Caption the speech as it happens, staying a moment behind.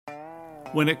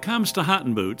When it comes to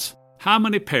hunting boots, how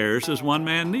many pairs does one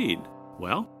man need?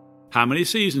 Well, how many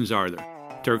seasons are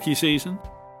there? Turkey season?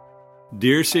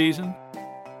 Deer season?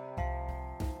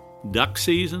 Duck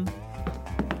season?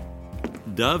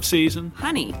 Dove season?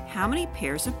 Honey, how many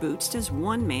pairs of boots does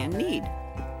one man need?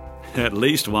 At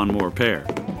least one more pair.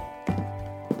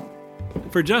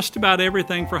 For just about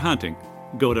everything for hunting,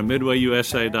 go to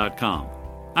MidwayUSA.com.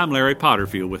 I'm Larry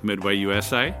Potterfield with Midway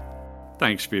USA.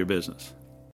 Thanks for your business.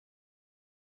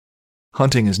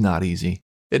 Hunting is not easy.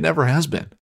 It never has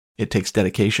been. It takes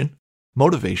dedication,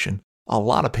 motivation, a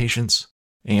lot of patience,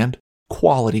 and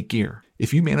quality gear.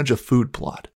 If you manage a food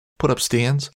plot, put up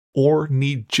stands, or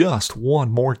need just one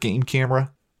more game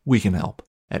camera, we can help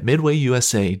at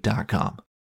MidwayUSA.com.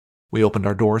 We opened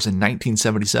our doors in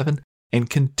 1977 and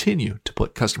continue to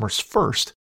put customers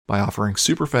first by offering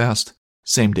super fast,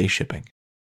 same-day shipping.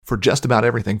 For just about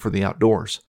everything for the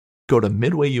outdoors, go to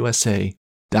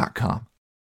MidwayUSA.com.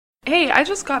 Hey, I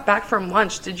just got back from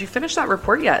lunch. Did you finish that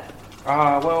report yet?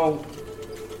 Well,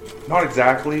 not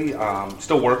exactly.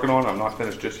 Still working on it. I'm not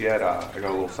finished just yet. I got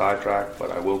a little sidetracked,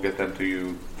 but I will get them to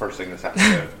you first thing this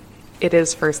afternoon. It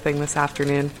is first thing this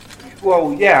afternoon.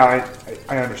 Well, yeah,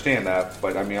 I understand that,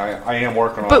 but I mean, I am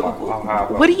working on it.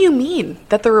 What do you mean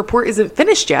that the report isn't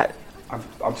finished yet?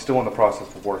 I'm still in the process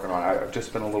of working on it. I've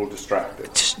just been a little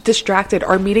distracted. Distracted?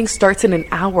 Our meeting starts in an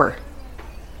hour.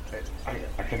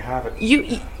 I can have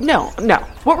it. No.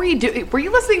 What were you doing? Were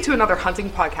you listening to another hunting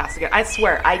podcast again? I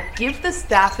swear, I give the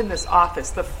staff in this office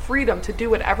the freedom to do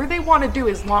whatever they want to do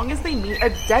as long as they meet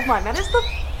a deadline. That is the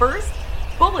first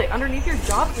bullet underneath your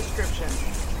job description.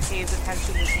 Pays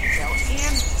attention to detail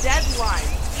and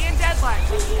deadlines.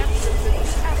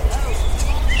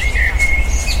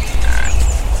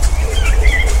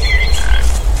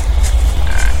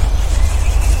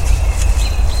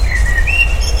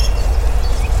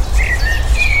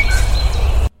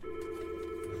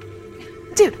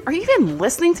 Dude, are you even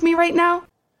listening to me right now?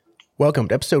 Welcome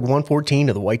to episode 114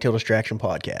 of the Whitetail Distraction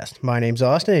Podcast. My name's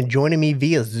Austin, and joining me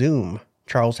via Zoom,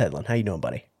 Charles Hedlund. How you doing,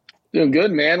 buddy? Doing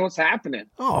good, man. What's happening?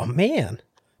 Oh, man.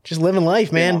 Just living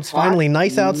life, man. It's finally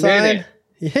nice outside.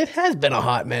 It has been a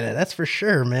hot minute, that's for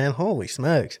sure, man. Holy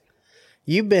smokes.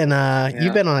 You've been on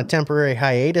a temporary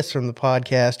hiatus from the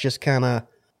podcast, just kind of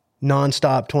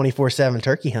nonstop 24/7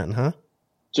 turkey hunting, huh?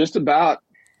 Just about.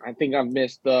 I think I've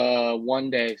missed 1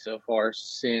 day so far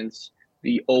since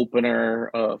the opener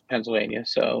of Pennsylvania.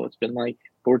 So it's been like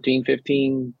 14,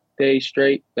 15 days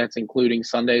straight. That's including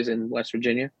Sundays in West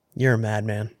Virginia. You're a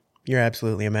madman. You're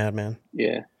absolutely a madman.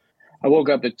 Yeah. I woke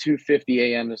up at 2:50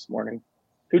 a.m. this morning.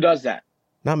 Who does that?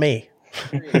 Not me.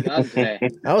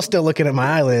 I was still looking at my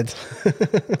eyelids.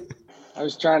 I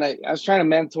was trying to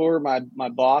mentor my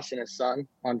boss and his son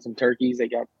on some turkeys. They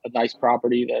got a nice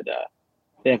property that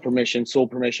they have sole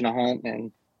permission to hunt,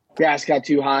 and grass got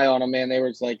too high on them, man. There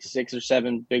was like 6 or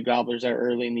 7 big gobblers there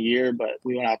early in the year, but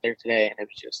we went out there today and it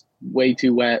was just way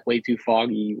too wet, way too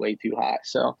foggy, way too hot.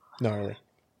 So gnarly.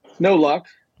 No luck,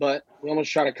 but we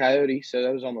almost shot a coyote, so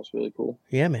that was almost really cool.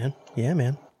 Yeah, man.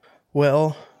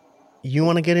 Well, you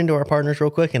want to get into our partners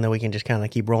real quick, and then we can just kind of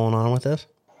keep rolling on with this?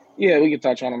 Yeah, we can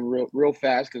touch on them real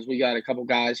fast because we got a couple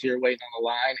guys here waiting on the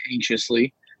line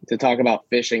anxiously to talk about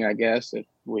fishing, I guess, if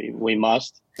we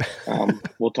must.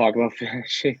 We'll talk about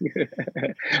fishing.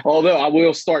 Although I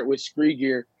will start with Scree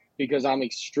Gear because I'm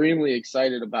extremely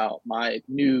excited about my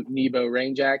new Nebo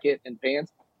rain jacket and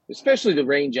pants, especially the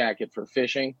rain jacket for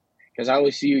fishing, because I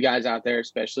always see you guys out there,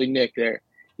 especially Nick there.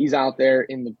 He's out there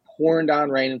in the pouring down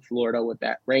rain in Florida with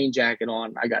that rain jacket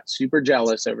on. I got super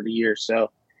jealous over the years. So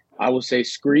I will say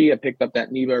Scree, I picked up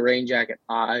that Nebo rain jacket.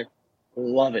 I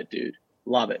love it, dude.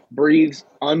 Love it. Breathes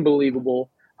unbelievable.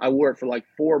 I wore it for like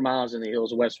 4 miles in the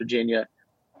hills of West Virginia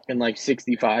in like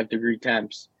 65-degree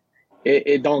temps.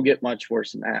 It don't get much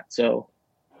worse than that. So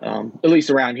at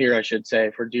least around here, I should say,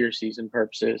 for deer season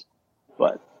purposes.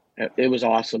 But it was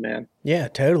awesome, man. Yeah,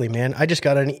 totally, man. I just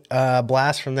got a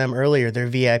blast from them earlier. Their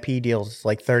VIP deal is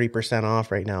like 30%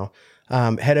 off right now.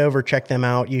 Head over, check them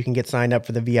out. You can get signed up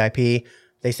for the VIP.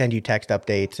 They send you text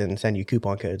updates and send you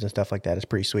coupon codes and stuff like that. It's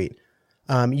pretty sweet.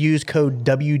 Use code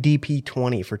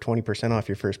WDP20 for 20% off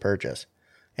your first purchase.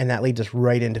 And that leads us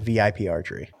right into VIP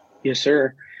archery. Yes,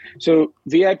 sir. So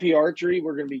VIP archery,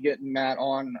 we're going to be getting Matt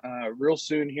on real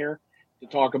soon here to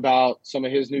talk about some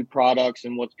of his new products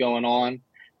and what's going on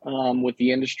with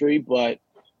the industry. But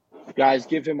guys,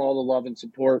 give him all the love and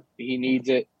support. He needs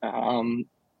it.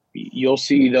 You'll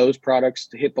see those products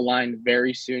to hit the line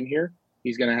very soon here.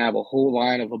 He's going to have a whole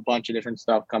line of a bunch of different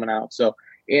stuff coming out. So,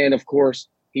 and of course,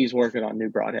 he's working on new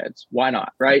broadheads. Why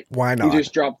not, right? Why not? He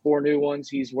just dropped 4 new ones.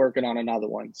 He's working on another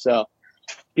one. So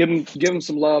give him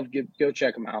some love. Go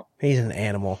check him out. He's an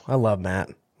animal. I love Matt.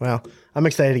 Well, I'm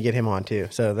excited to get him on too.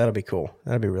 So that'll be cool.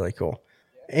 That'll be really cool.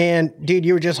 And dude,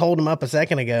 you were just holding him up a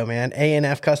second ago, man.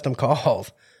 A&F custom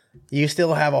calls. You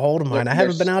still have a hold of mine. I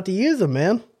haven't been out to use them,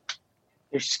 man.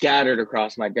 They're scattered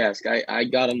across my desk. I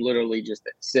got them literally just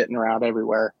sitting around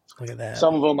everywhere. Look at that.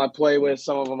 Some of them I play with.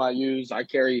 Some of them I use. I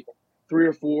carry 3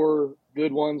 or 4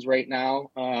 good ones right now.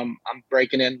 I'm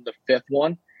breaking in the 5th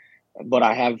one, but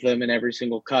I have them in every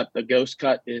single cut. The ghost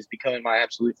cut is becoming my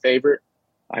absolute favorite.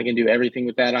 I can do everything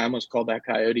with that. I almost called that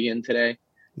coyote in today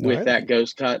with that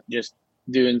ghost cut, just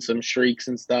doing some shrieks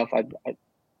and stuff.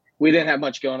 We didn't have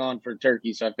much going on for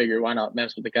turkey, so I figured why not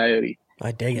mess with the coyote.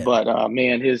 I dig it. But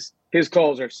man, his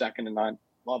calls are second to none.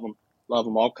 Love them.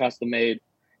 All custom made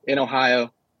in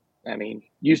Ohio. I mean,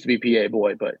 used to be PA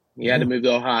boy, but he had to move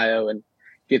to Ohio and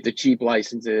get the cheap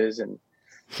licenses. And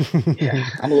yeah,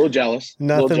 I'm a little jealous.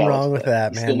 Nothing wrong with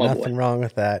that, man. Nothing wrong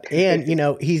with that. And,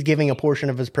 he's giving a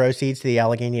portion of his proceeds to the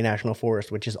Allegheny National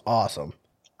Forest, which is awesome.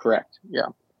 Correct. Yeah.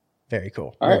 Very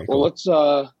cool. All right. Well, let's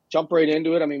jump right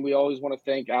into it. I mean, we always want to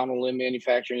thank Out on Limb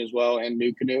Manufacturing as well and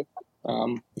New Canoe.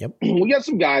 Yep. We got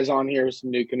some guys on here with some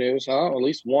New Canoes, huh? Or at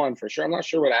least one for sure. I'm not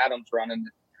sure what Adam's running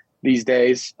these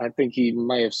days. I think he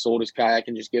may have sold his kayak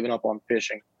and just given up on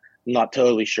fishing. I'm not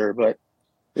totally sure, but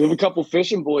we have a couple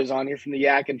fishing boys on here from the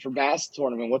Yakkin for Bass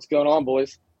tournament. What's going on,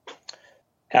 boys?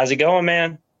 How's it going,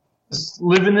 man? Just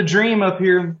living the dream up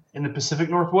here in the Pacific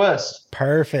Northwest.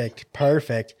 Perfect.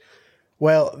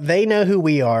 Well, they know who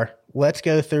we are. Let's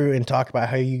go through and talk about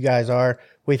how you guys are.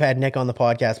 We've had Nick on the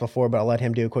podcast before, but I'll let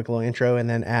him do a quick little intro, and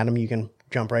then Adam, you can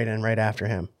jump right in right after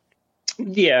him.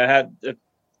 Yeah, I had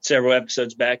several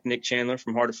episodes back. Nick Chandler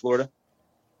from Heart of Florida.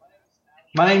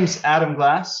 My name's Adam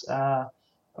Glass,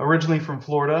 originally from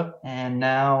Florida, and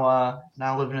now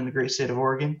living in the great state of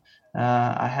Oregon.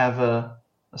 I have a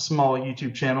small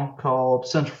YouTube channel called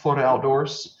Central Florida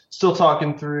Outdoors. Still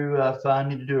talking through if I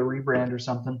need to do a rebrand or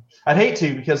something. I'd hate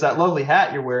to, because that lovely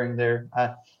hat you're wearing there,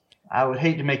 I would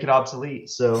hate to make it obsolete.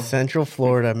 So Central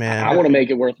Florida, man. I want to make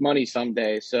it worth money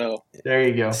someday. So there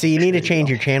you go. So you need to change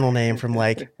your channel name from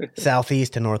like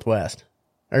Southeast to Northwest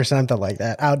or something like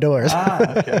that. Outdoors.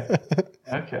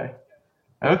 Okay.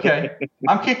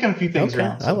 I'm kicking a few things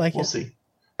around. So I like we'll it. See.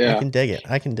 Yeah. I can dig it.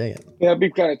 Yeah, it'd be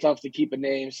kind of tough to keep a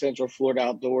name Central Florida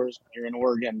Outdoors when you're in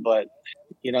Oregon, but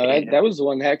that was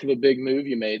one heck of a big move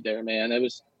you made there, man. It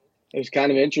was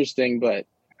kind of interesting, but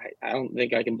I don't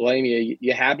think I can blame you.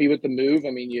 You happy with the move? I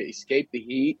mean, you escaped the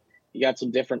heat. You got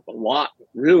some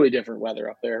really different weather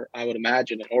up there, I would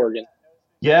imagine, in Oregon.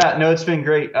 Yeah, no, it's been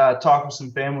great. Talking with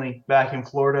some family back in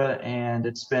Florida, and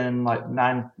it's been like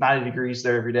 90 degrees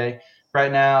there every day. Right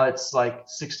now it's like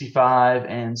 65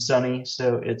 and sunny.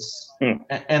 So it's,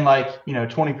 and like,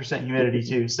 20% humidity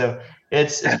too. So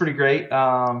it's pretty great.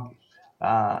 Yeah,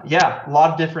 a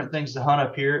lot of different things to hunt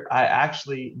up here. I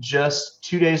actually just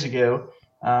 2 days ago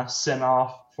sent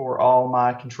off for all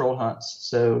my controlled hunts.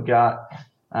 So got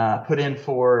put in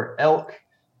for elk,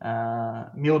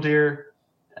 mule deer,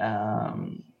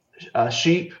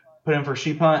 sheep, put in for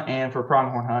sheep hunt and for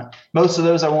pronghorn hunt. Most of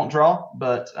those I won't draw,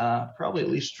 but probably at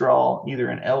least draw either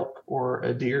an elk or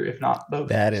a deer, if not both.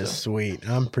 That is sweet.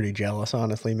 I'm pretty jealous,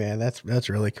 honestly, man. That's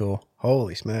really cool.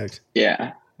 Holy smokes.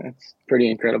 Yeah, that's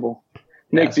pretty incredible.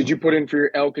 Nick, did you put in for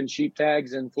your elk and sheep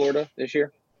tags in Florida this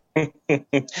year?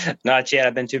 Not yet.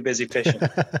 I've been too busy fishing.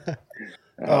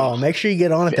 Oh, make sure you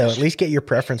get on it, though. At least get your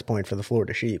preference point for the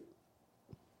Florida sheep.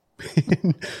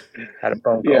 Had a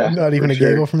phone call. Yeah, not even a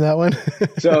giggle from that one.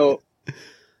 So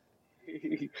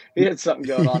he had something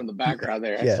going on in the background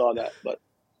there. I saw that, but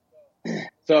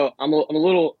so I'm a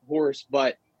little hoarse,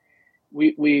 but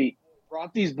we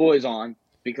brought these boys on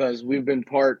because we've been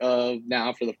part of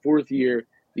now for the 4th year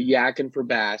the Yakkin for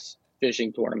Bass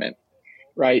fishing tournament,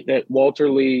 right? That Walter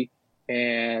Lee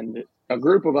and a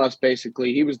group of us,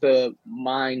 basically, he was the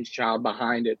mind child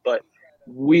behind it, but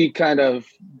we kind of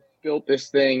built this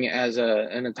thing as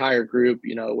an entire group,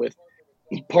 with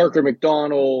Parker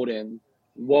McDonald and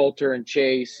Walter and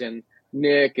Chase and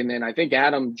Nick. And then I think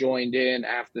Adam joined in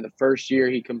after the first year.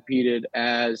 He competed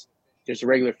as just a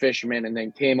regular fisherman and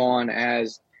then came on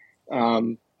as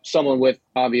someone with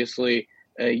obviously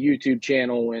a YouTube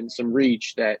channel and some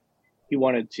reach that he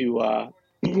wanted to,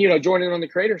 join in on the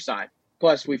creator side.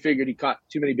 Plus we figured he caught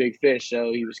too many big fish,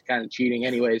 so he was kind of cheating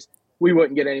anyways. We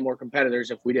wouldn't get any more competitors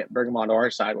if we didn't bring him onto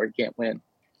our side where he can't win.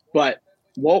 But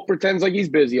Walt pretends like he's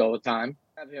busy all the time.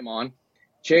 Have him on.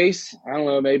 Chase, I don't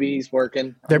know, maybe he's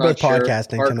working. They're both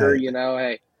podcasting Parker, tonight.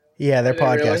 hey. Yeah, they're Are they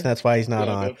podcasting. really? That's why he's not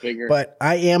Yeah, on. go figure. But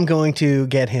I am going to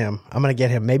get him. I'm going to get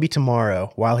him maybe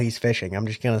tomorrow while he's fishing. I'm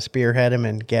just going to spearhead him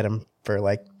and get him for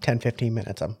like 10, 15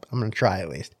 minutes. I'm going to try at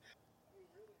least.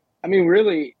 I mean,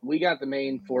 really, we got the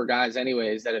main four guys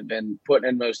anyways that have been putting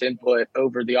in most input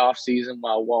over the off season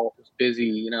while Walt was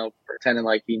busy, pretending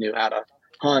like he knew how to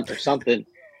hunt or something.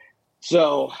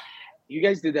 So you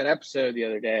guys did that episode the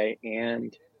other day,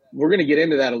 and we're going to get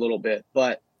into that a little bit,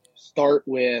 but start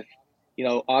with,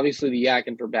 obviously the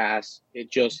Yakkin for bass. It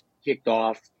just kicked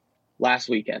off last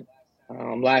weekend.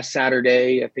 Last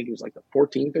Saturday, I think it was like the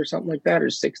 14th or something like that, or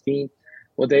 16th.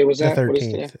 What day was that? The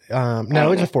 13th.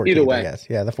 No, it's the 14th, Either way. I guess.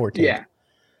 Yeah, the 14th. Yeah,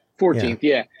 14th,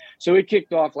 yeah. So it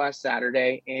kicked off last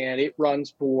Saturday, and it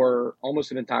runs for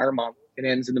almost an entire month. It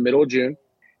ends in the middle of June.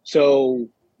 So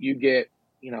you get,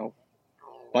 a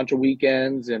bunch of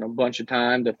weekends and a bunch of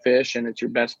time to fish, and it's your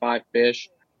best 5 fish.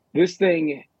 This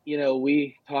thing,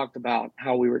 we talked about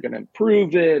how we were going to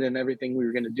improve it and everything we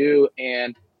were going to do,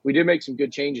 and we did make some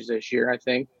good changes this year, I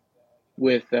think,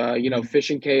 with,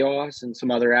 Fishing Chaos and some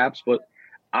other apps, but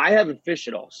I haven't fished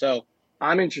it all. So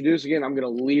I'm introducing it. I'm going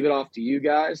to leave it off to you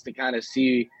guys to kind of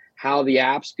see how the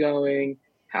app's going,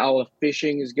 how the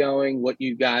fishing is going, what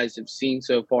you guys have seen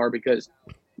so far, because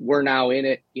we're now in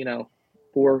it,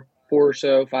 4 or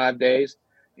so, 5 days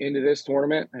into this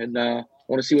tournament, and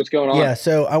want to see what's going on. Yeah,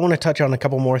 so I want to touch on a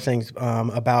couple more things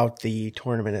about the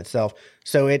tournament itself.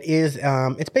 So it is,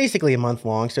 it's basically a month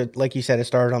long. So like you said, it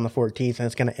started on the 14th and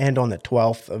it's going to end on the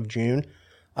 12th of June.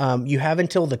 You have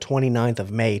until the 29th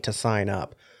of May to sign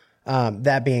up.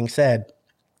 That being said,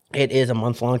 it is a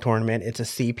month-long tournament. It's a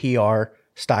CPR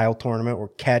style tournament or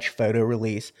catch, photo,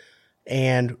 release.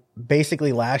 And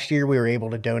basically last year we were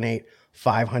able to donate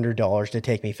 $500 to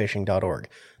takemefishing.org.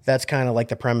 That's kind of like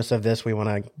the premise of this. We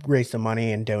want to raise some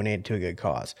money and donate it to a good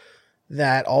cause.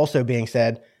 That also being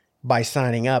said, by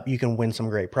signing up, you can win some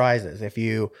great prizes. If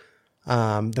you,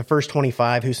 the first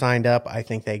 25 who signed up, I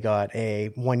think they got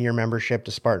a 1-year membership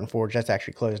to Spartan Forge. That's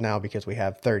actually closed now because we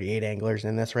have 38 anglers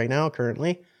in this right now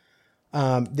currently.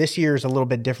 This year is a little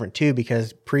bit different too,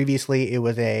 because previously it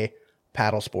was a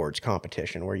paddle sports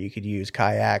competition where you could use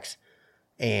kayaks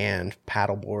and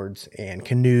paddle boards and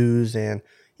canoes. And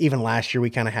even last year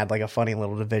we kind of had like a funny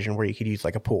little division where you could use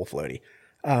like a pool floaty.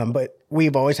 But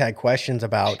we've always had questions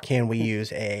about, can we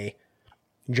use a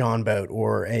John boat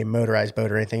or a motorized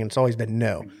boat or anything? And it's always been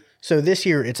no. So this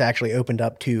year it's actually opened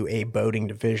up to a boating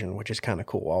division, which is kind of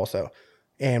cool also.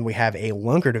 And we have a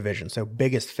lunker division, so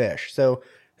biggest fish. So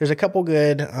there's a couple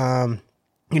good,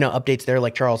 updates there.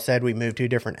 Like Charles said, we moved to a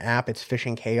different app. It's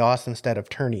Fishing Chaos instead of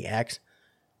Tourney X.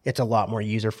 It's a lot more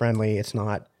user-friendly. It's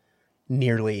not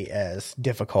nearly as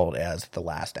difficult as the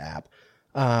last app.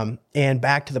 And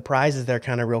back to the prizes there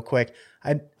kind of real quick.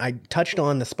 I touched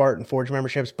on the Spartan Forge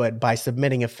memberships, but by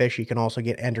submitting a fish, you can also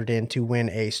get entered in to win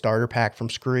a starter pack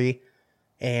from Scree.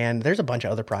 And there's a bunch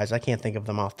of other prizes. I can't think of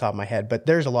them off the top of my head, but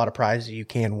there's a lot of prizes you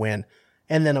can win.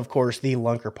 And then, of course, the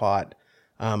lunker pot.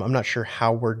 I'm not sure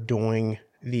how we're doing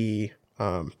the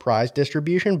prize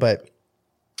distribution, but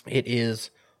it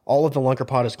is all of the lunker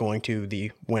pot is going to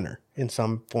the winner in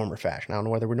some form or fashion. I don't know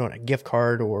whether we're doing a gift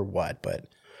card or what, but,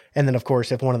 and then of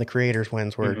course, if one of the creators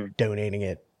wins, we're donating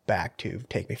it back to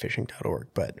takemefishing.org.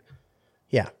 But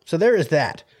yeah, so there is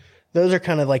that. Those are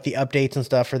kind of like the updates and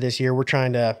stuff for this year. We're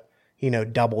trying to,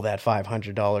 double that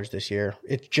 $500 this year.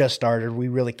 It just started. We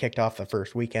really kicked off the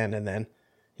first weekend, and then,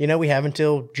 we have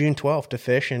until June 12th to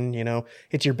fish, and,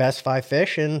 it's your best 5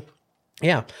 fish. And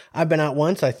yeah, I've been out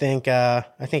once. I think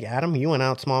Adam, you went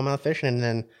out smallmouth fishing, and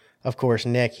then of course,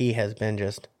 Nick, he has been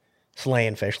just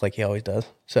slaying fish like he always does.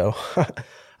 So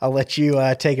I'll let you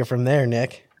take it from there,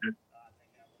 Nick.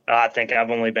 I think I've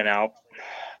only been out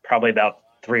probably about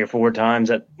 3 or 4 times.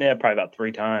 Probably about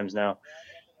 3 times now.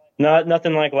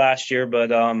 Nothing like last year,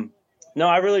 but no,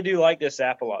 I really do like this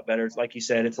app a lot better. It's like you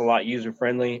said, it's a lot user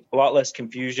friendly, a lot less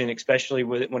confusion, especially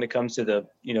when it comes to the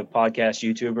podcast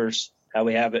YouTubers. How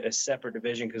we have a separate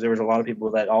division, because there was a lot of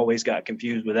people that always got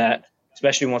confused with that,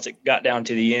 especially once it got down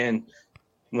to the end,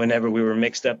 whenever we were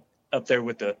mixed up there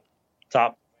with the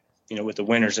top, with the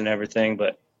winners and everything.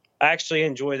 But I actually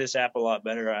enjoy this app a lot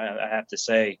better, I have to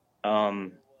say.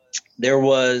 There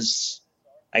was,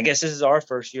 I guess this is our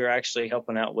first year actually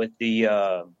helping out with the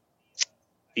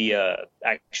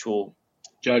actual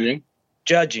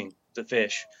judging the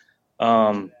fish.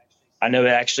 I know it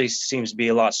actually seems to be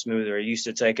a lot smoother. It used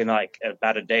to take like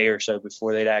about a day or so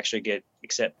before they'd actually get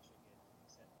accepted.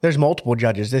 There's multiple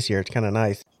judges this year. It's kind of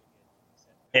nice.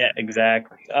 Yeah,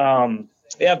 exactly.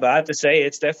 But I have to say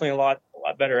it's definitely a lot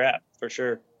better app for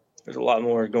sure. There's a lot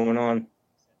more going on.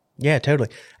 Yeah, totally.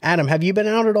 Adam, have you been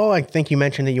out at all? I think you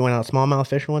mentioned that you went out smallmouth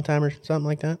fishing one time or something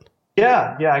like that.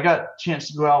 Yeah, I got a chance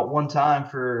to go out one time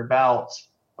for about,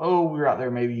 we were out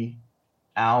there maybe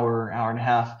hour and a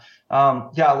half.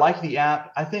 I like the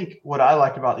app. I think what I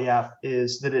like about the app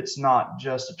is that it's not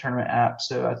just a tournament app.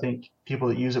 So I think people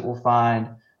that use it will find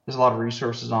there's a lot of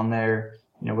resources on there,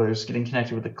 whether it's getting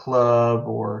connected with the club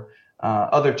or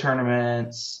other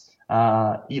tournaments.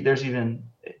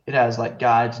 It has like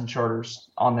guides and charters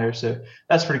on there. So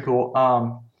that's pretty cool.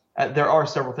 There are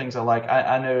several things I like.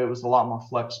 I know it was a lot more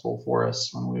flexible for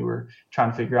us when we were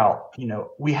trying to figure out,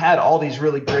 we had all these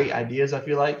really great ideas, I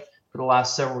feel like, for the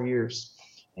last several years.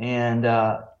 And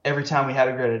every time we had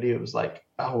a great idea, it was like,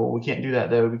 oh, well, we can't do that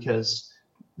though because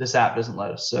this app doesn't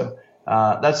let us. So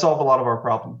that solved a lot of our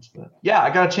problems. But yeah, I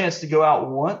got a chance to go out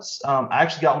once. I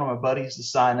actually got one of my buddies to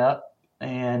sign up,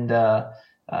 and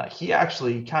he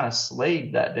actually kind of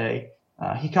slayed that day.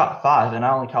 He caught 5 and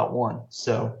I only caught 1.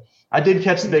 So I did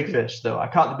catch the big fish though. I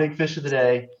caught the big fish of the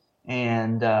day,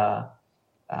 and a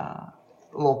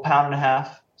little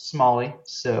 1.5 smallie.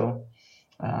 So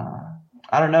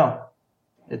I don't know.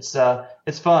 It's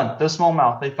fun. Those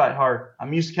smallmouth, they fight hard.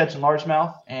 I'm used to catching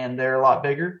largemouth and they're a lot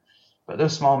bigger, but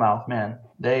those smallmouth, man,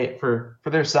 they for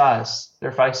their size,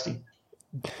 they're feisty.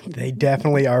 They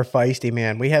definitely are feisty,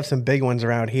 man. We have some big ones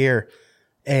around here.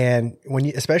 And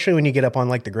especially when you get up on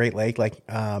like the Great Lake, like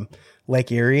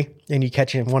Lake Erie, and you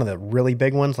catch one of the really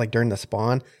big ones, like during the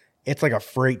spawn, it's like a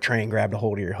freight train grabbed a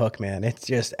hold of your hook, man. It's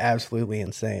just absolutely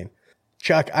insane.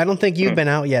 Chuck, I don't think you've been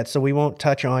out yet, so we won't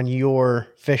touch on your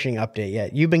fishing update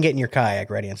yet. You've been getting your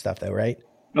kayak ready and stuff though, right?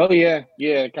 Oh yeah.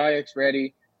 Kayak's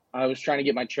ready. I was trying to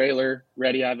get my trailer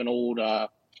ready. I have an old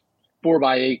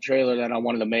 4x8 trailer that I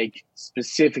wanted to make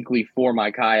specifically for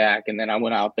my kayak. And then I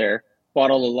went out there,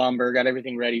 bought all the lumber, got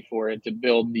everything ready for it to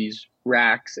build these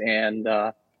racks, and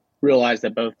realized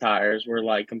that both tires were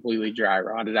like completely dry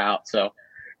rotted out. So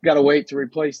got to wait to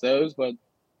replace those. But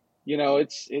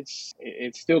it's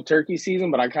still turkey season,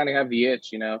 but I kind of have the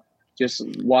itch, just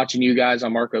watching you guys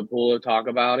on Marco Polo talk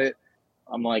about it.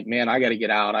 I'm like, man, I got to get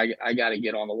out. I got to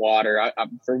get on the water.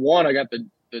 For one, I got the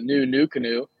new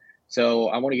canoe. So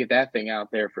I want to get that thing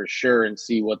out there for sure and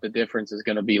see what the difference is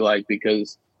going to be like,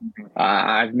 because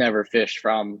I've never fished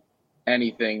from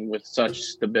anything with such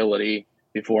stability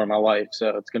before in my life.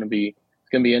 So it's going to be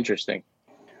interesting.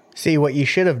 See, what you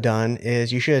should have done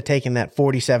is you should have taken that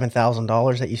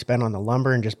 $47,000 that you spent on the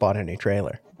lumber and just bought a new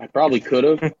trailer. I probably could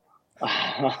have.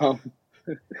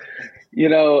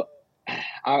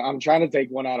 I'm trying to take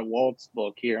one out of Walt's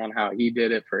book here on how he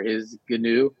did it for his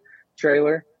canoe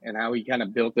trailer and how he kind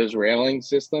of built his railing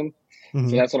system. Mm-hmm.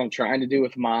 So that's what I'm trying to do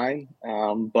with mine.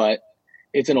 But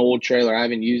it's an old trailer. I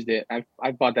haven't used it.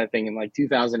 I bought that thing in like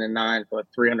 2009 for like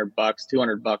 $300,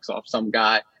 $200 off some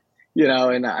guy,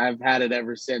 and I've had it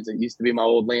ever since. It used to be my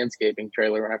old landscaping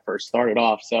trailer when I first started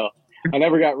off. So I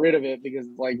never got rid of it because,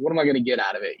 like, what am I going to get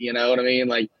out of it? You know what I mean?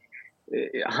 Like,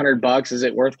 $100, is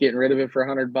it worth getting rid of it for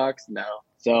 $100? No.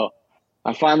 So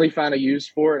I finally found a use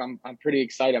for it. I'm pretty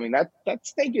excited. I mean, that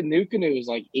stinking new canoe is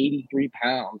like 83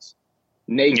 pounds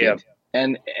naked. Yeah.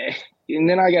 And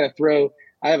then I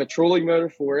have a trolling motor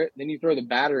for it. Then you throw the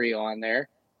battery on there.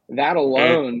 That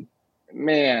alone,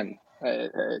 man,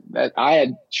 that I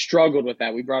had struggled with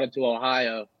that. We brought it to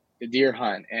Ohio to deer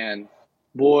hunt, and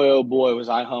boy, oh boy, was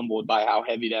I humbled by how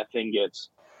heavy that thing gets.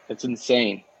 It's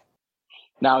insane.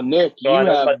 Now, Nick, you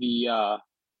have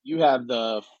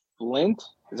the Flint.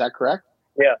 Is that correct?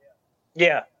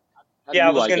 Yeah. I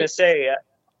was going to say,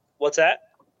 what's that?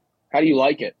 How do you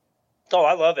like it? Oh,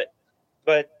 I love it.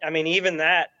 But I mean, even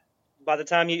that, by the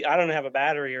time I don't have a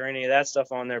battery or any of that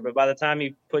stuff on there, but by the time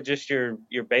you put just your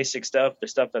basic stuff, the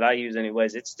stuff that I use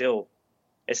anyways, it's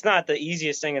not the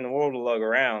easiest thing in the world to lug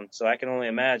around. So I can only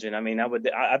imagine. I mean,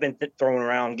 I've been throwing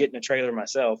around getting a trailer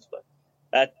myself, but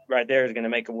that right there is going to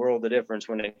make a world of difference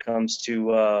when it comes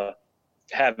to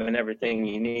having everything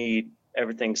you need,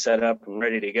 everything set up and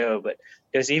ready to go. But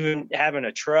because even having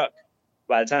a truck,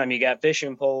 by the time you got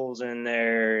fishing poles in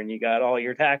there and you got all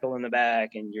your tackle in the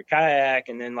back and your kayak,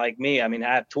 and then like me, I mean,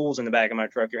 I have tools in the back of my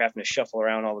truck. You're having to shuffle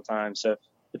around all the time. So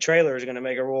the trailer is going to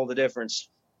make a world of difference.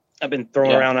 I've been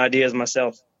throwing around ideas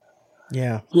myself.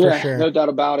 Yeah, for sure. No doubt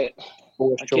about it.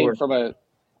 I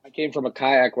came from a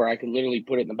kayak where I could literally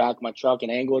put it in the back of my truck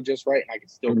and angle it just right, and I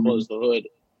could still close the hood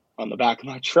on the back of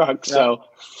my truck. So,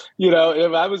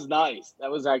 that was nice.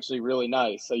 That was actually really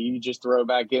nice. So you just throw it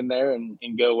back in there and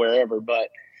go wherever. But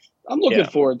I'm looking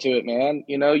forward to it, man.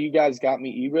 You guys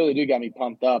you really do got me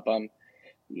pumped up. I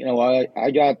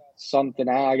got something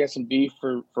out. I got some beef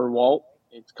for Walt.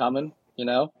 It's coming,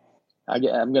 I'm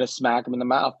going to smack him in the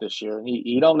mouth this year.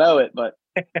 He don't know it, but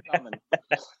coming.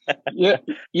 Yeah,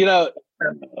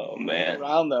 Oh man.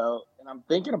 around though, and I'm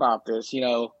thinking about this.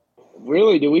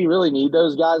 Really, do we really need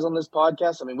those guys on this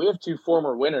podcast? I mean, we have 2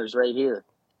 former winners right here,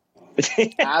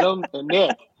 Adam and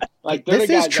Nick. Like they're This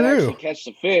the is guys that true. actually catch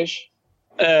the fish.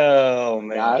 Oh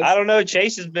man, Guys? I don't know.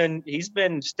 Chase he's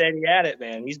been steady at it,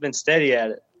 man. He's been steady at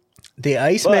it. The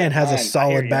Iceman But, has man, a I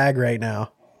solid hear you. bag right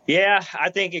now. Yeah, I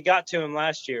think it got to him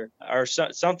last year, or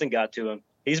something got to him.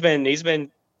 He's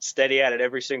been steady at it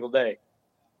every single day.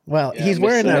 Well, Yeah, he's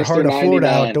wearing Mr. that Heart of Florida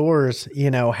 99. Outdoors,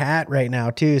 hat right now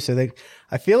too. So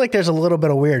I feel like there's a little bit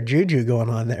of weird juju going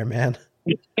on there, man.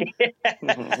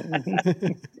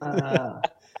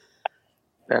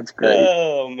 That's great.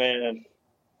 Oh man.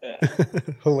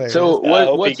 Hilarious. So I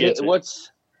hope he gets it.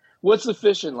 what's the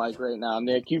fishing like right now,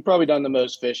 Nick? You've probably done the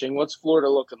most fishing. What's Florida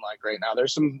looking like right now?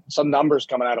 There's some numbers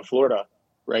coming out of Florida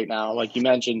right now. Like you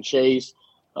mentioned, Chase,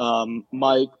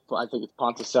 Mike, I think it's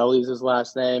Ponticelli's his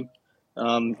last name.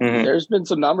 There's been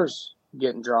some numbers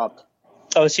getting dropped.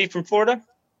 Oh, is he from Florida?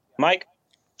 Mike?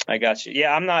 I got you.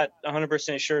 Yeah, I'm not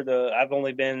 100% sure. I've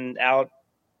only been to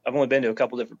a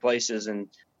couple different places, and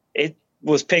it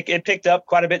picked up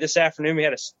quite a bit this afternoon. We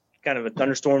had a kind of a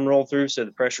thunderstorm roll through, so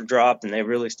the pressure dropped, and they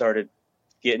really started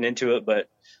getting into it. But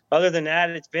other than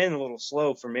that, it's been a little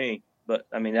slow for me. But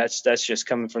I mean, that's just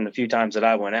coming from the few times that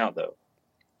I went out, though.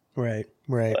 Right.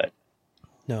 But-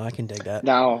 No, I can dig that.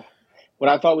 Now, what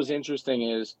I thought was interesting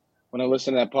is when I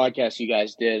listened to that podcast you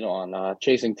guys did on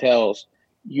Chasing Tails,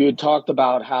 you had talked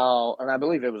about how, and I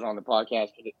believe it was on the podcast,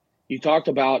 but you talked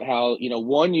about how,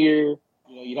 1 year,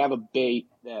 you'd have a bait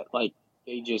that like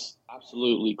they just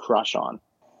absolutely crush on.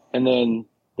 And then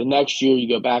the next year you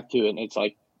go back to it and it's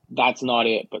like, that's not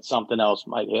it, but something else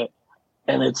might hit.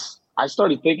 And I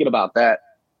started thinking about that,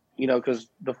 because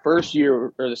the first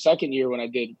year or the second year when I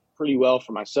did pretty well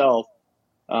for myself,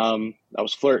 I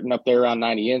was flirting up there around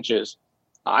 90 inches.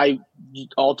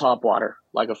 All top water,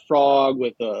 like a frog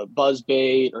with a buzz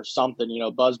bait or something,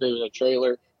 buzz bait with a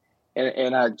trailer.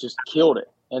 And I just killed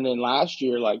it. And then last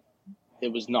year, like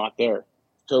it was not there,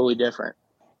 totally different.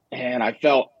 And I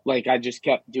felt like I just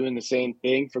kept doing the same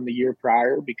thing from the year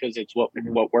prior because it's what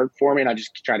worked for me. And I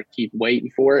just try to keep waiting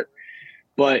for it.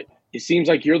 But it seems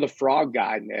like you're the frog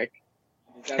guy, Nick.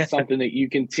 Is that something that you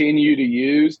continue to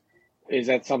use? Is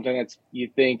that something that's you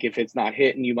think if it's not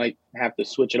hitting, you might have to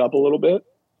switch it up a little bit?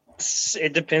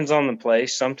 It depends on the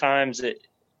place. Sometimes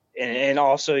and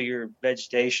also your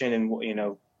vegetation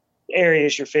and,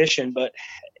 areas you're fishing. But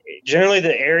generally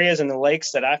the areas and the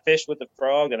lakes that I fish with the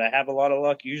frog and I have a lot of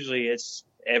luck, usually it's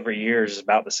every year is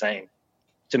about the same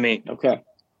to me. Okay.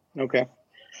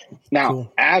 Now,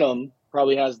 Cool. Adam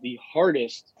probably has the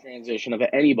hardest transition of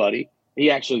anybody. He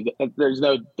actually, there's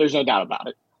no doubt about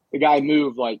it. The guy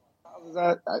moved like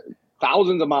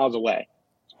thousands of miles away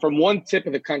from one tip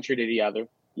of the country to the other.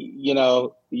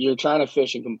 You're trying to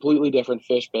fish a completely different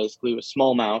fish, basically with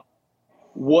smallmouth.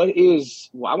 I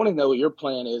want to know what your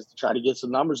plan is to try to get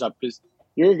some numbers up because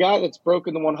you're a guy that's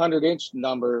broken the 100-inch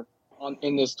number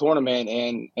in this tournament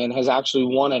and has actually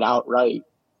won it outright.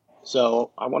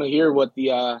 So I want to hear what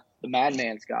the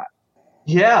madman's got.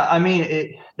 Yeah, I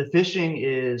mean, the fishing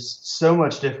is so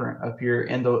much different up here,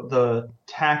 and the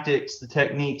tactics, the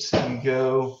techniques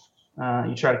you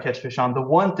try to catch fish on. The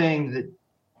one thing that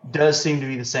does seem to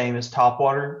be the same is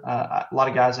topwater. A lot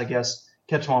of guys, I guess,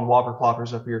 catch them on whopper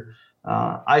ploppers up here.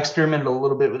 I experimented a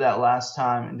little bit with that last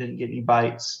time and didn't get any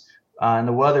bites. And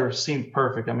the weather seemed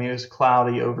perfect. I mean, it was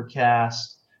cloudy,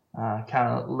 overcast, kind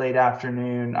of late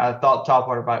afternoon. I thought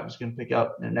topwater bite was going to pick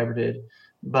up, and it never did.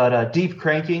 But deep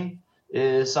cranking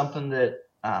is something that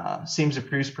seems to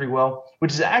produce pretty well,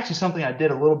 which is actually something I did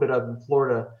a little bit of in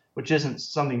Florida, which isn't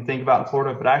something you think about in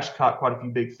Florida, but I actually caught quite a few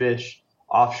big fish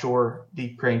offshore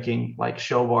deep cranking, like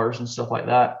shell bars and stuff like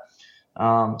that.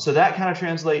 So that kind of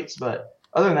translates, but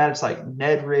other than that, it's like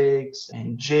Ned rigs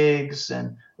and jigs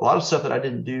and a lot of stuff that I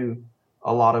didn't do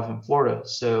a lot of in Florida.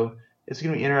 So it's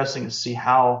going to be interesting to see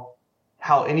how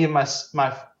any of my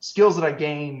skills that I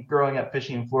gained growing up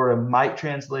fishing in Florida might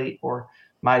translate or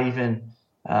might even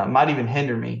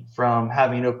hinder me from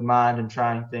having an open mind and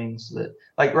trying things that,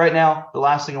 like right now, the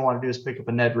last thing I want to do is pick up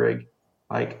a Ned rig.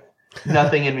 Like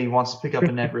nothing in me wants to pick up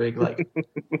a Ned rig. Like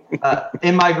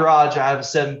in my garage, I have a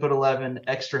 7'11"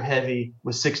 extra heavy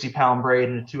with 60-pound braid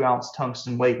and a 2-ounce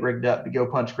tungsten weight rigged up to go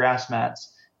punch grass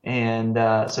mats. And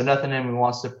so nothing in me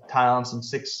wants to tie on some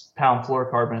 6-pound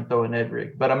fluorocarbon and throw a Ned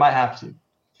rig, but I might have to.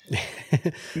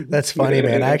 That's funny,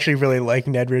 man. I actually really like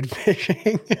Ned rig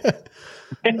fishing.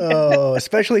 Oh,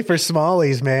 especially for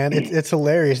smallies, man. It's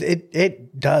hilarious.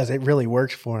 It really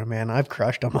works for him, man. I've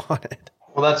crushed them on it.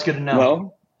 Well, that's good to know.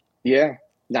 Well, yeah.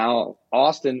 Now,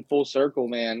 Austin, full circle,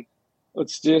 man.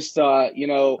 Let's just,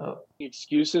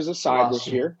 excuses aside this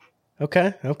year.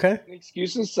 Okay.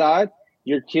 Excuses aside,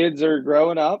 your kids are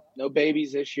growing up. No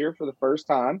babies this year for the first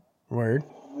time. Word.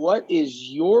 What is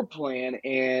your plan?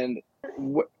 And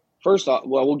first off,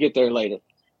 well, we'll get there later.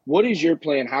 What is your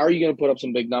plan? How are you going to put up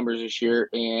some big numbers this year?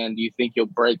 And do you think you'll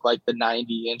break like the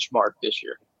 90-inch mark this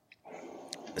year?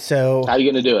 So how are you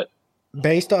going to do it?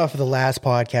 Based off of the last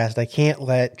podcast, I can't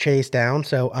let Chase down.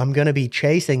 So I'm going to be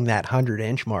chasing that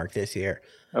 100-inch mark this year.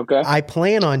 Okay. I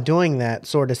plan on doing that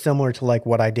sort of similar to like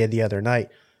what I did the other night.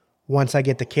 Once I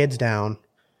get the kids down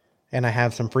and I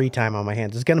have some free time on my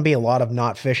hands, it's going to be a lot of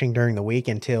not fishing during the week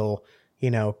until,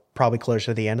 probably closer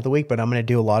to the end of the week, but I'm going to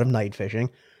do a lot of night fishing,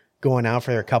 going out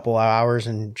for a couple of hours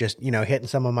and just, hitting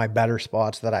some of my better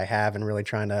spots that I have and really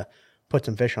trying to put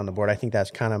some fish on the board. I think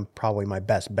that's kind of probably my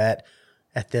best bet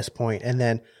at this point. And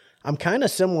then I'm kind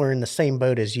of similar in the same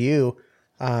boat as you.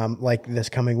 Like this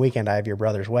coming weekend, I have your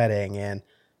brother's wedding, and,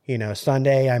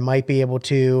 Sunday I might be able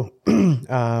to,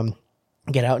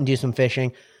 get out and do some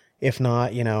fishing. If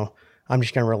not, I'm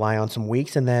just going to rely on some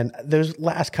weeks. And then those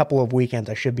last couple of weekends,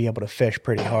 I should be able to fish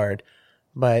pretty hard.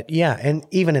 But yeah, and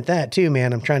even at that too,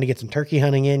 man, I'm trying to get some turkey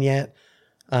hunting in yet.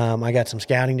 I got some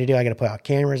scouting to do. I got to put out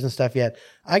cameras and stuff yet.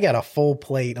 I got a full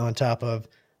plate on top of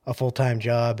a full-time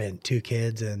job and 2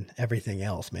 kids and everything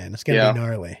else, man. It's going to be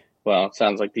gnarly. Well, it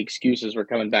sounds like the excuses were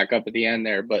coming back up at the end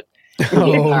there, but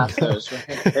those, right?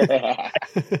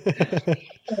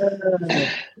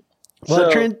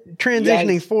 Well,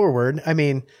 transitioning forward, I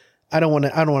mean, I don't want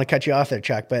to cut you off there,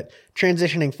 Chuck, but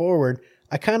transitioning forward,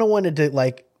 I kind of wanted to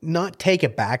like not take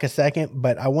it back a second,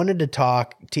 but I wanted to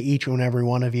talk to each and every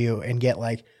one of you and get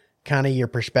like kind of your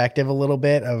perspective a little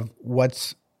bit of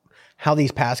how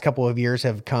these past couple of years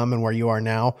have come and where you are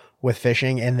now with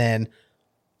fishing. And then,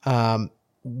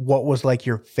 what was like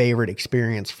your favorite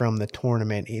experience from the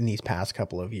tournament in these past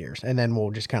couple of years? And then we'll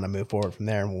just kind of move forward from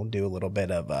there and we'll do a little bit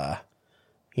of,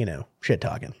 shit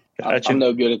talking. I'm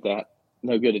no good at that.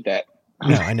 No good at that.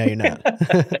 No, I know you're not.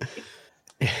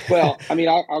 Well, I mean,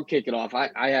 I'll kick it off.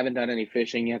 I haven't done any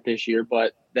fishing yet this year,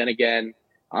 but then again,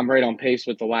 I'm right on pace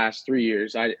with the last 3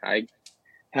 years. I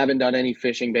haven't done any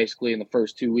fishing basically in the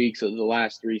first 2 weeks of the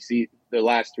last 3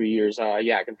 years,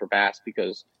 yakking for bass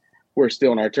because we're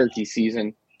still in our turkey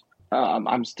season.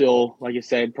 I'm still, like I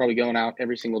said, probably going out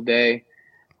every single day.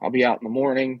 I'll be out in the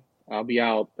morning. I'll be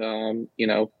out,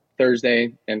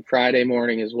 Thursday and Friday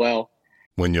morning as well.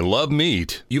 When you love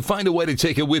meat, you find a way to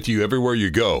take it with you everywhere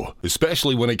you go,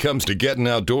 especially when it comes to getting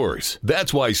outdoors.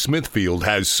 That's why Smithfield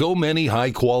has so many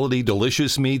high-quality,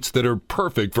 delicious meats that are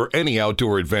perfect for any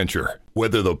outdoor adventure.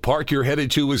 Whether the park you're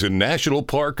headed to is a national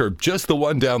park or just the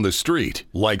one down the street,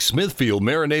 like Smithfield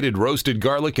marinated roasted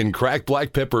garlic and cracked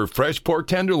black pepper fresh pork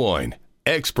tenderloin,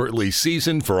 expertly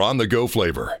seasoned for on-the-go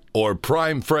flavor, or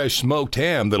prime fresh smoked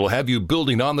ham that'll have you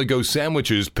building on-the-go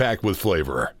sandwiches packed with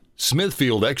flavor.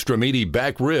 Smithfield extra meaty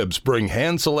back ribs bring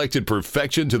hand-selected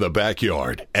perfection to the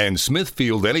backyard, and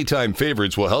Smithfield Anytime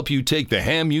Favorites will help you take the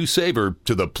ham you savor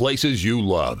to the places you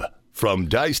love. From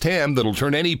diced ham that'll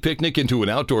turn any picnic into an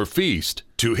outdoor feast,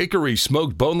 to hickory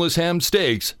smoked boneless ham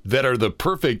steaks that are the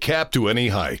perfect cap to any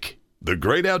hike. The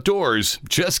great outdoors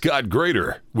just got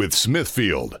greater with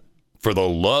Smithfield. For the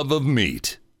love of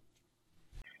meat.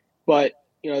 But,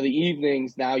 the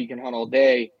evenings, now you can hunt all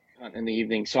day in the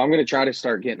evening. So I'm going to try to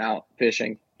start getting out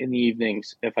fishing in the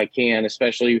evenings if I can,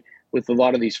 especially with a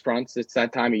lot of these fronts. It's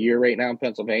that time of year right now in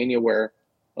Pennsylvania where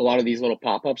a lot of these little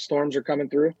pop-up storms are coming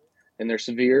through and they're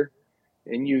severe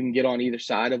and you can get on either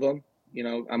side of them.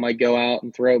 I might go out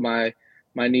and throw my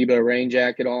Nebo rain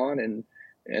jacket on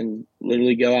and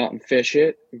literally go out and fish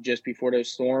it just before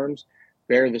those storms,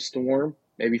 bear the storm,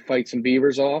 maybe fight some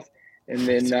beavers off, and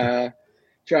then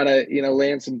try to,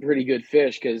 land some pretty good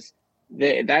fish because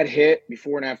that hit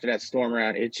before and after that storm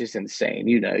round, it's just insane.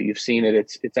 You've seen it.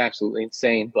 It's absolutely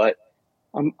insane. But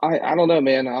I don't know,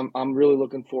 man. I'm really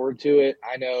looking forward to it.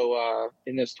 I know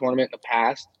in this tournament in the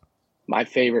past, my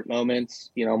favorite moments,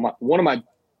 one of my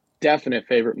definite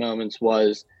favorite moments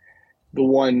was the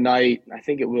one night. I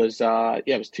think it was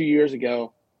it was 2 years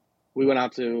ago. We went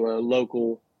out to a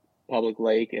local public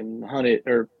lake and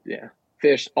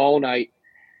fished all night.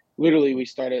 Literally, we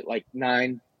started at like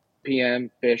 9 p.m.,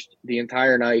 fished the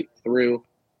entire night through.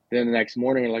 Then the next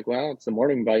morning, we're like, well, it's the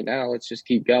morning bite now. Let's just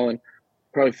keep going.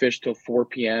 Probably fished till 4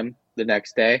 p.m. the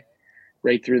next day,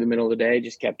 right through the middle of the day,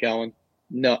 just kept going.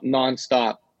 No,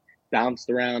 nonstop. Bounced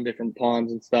around different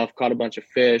ponds and stuff, caught a bunch of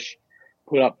fish,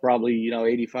 put up probably,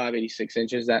 85, 86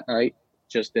 inches that night,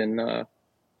 just in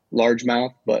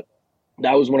largemouth. But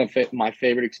that was one of my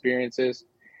favorite experiences.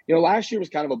 Last year was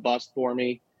kind of a bust for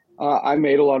me. I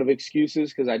made a lot of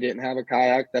excuses because I didn't have a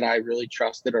kayak that I really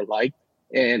trusted or liked,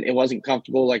 and it wasn't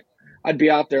comfortable. Like I'd be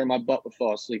out there and my butt would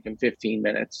fall asleep in 15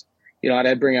 minutes.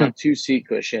 I'd bring out 2 seat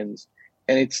cushions,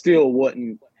 and it still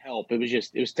wouldn't help. It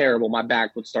was terrible. My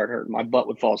back would start hurting. My butt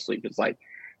would fall asleep. It's like,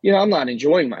 I'm not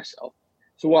enjoying myself.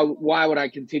 So why would I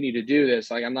continue to do this?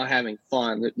 Like I'm not having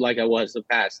fun like I was the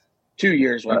past 2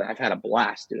 years when I've had a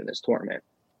blast doing this tournament.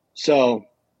 So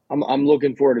I'm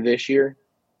looking forward to this year.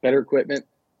 Better equipment.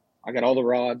 I got all the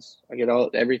rods. I get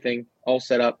everything all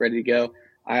set up, ready to go.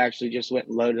 I actually just went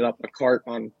and loaded up a cart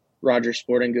on Rogers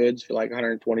Sporting Goods for like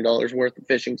 $120 worth of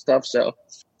fishing stuff. So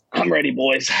I'm ready,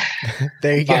 boys.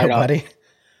 There you go, buddy.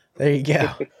 There you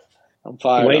go. I'm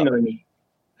fired waiting up. on you.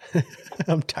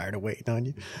 I'm tired of waiting on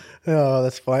you. Oh,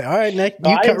 that's fine. All right, Nick,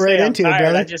 you cut right into it,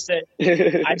 brother.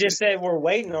 I just said we're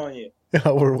waiting on you.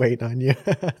 Oh, we're waiting on you.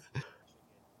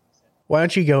 Why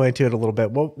don't you go into it a little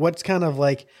bit? What's kind of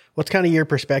your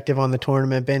perspective on the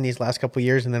tournament been these last couple of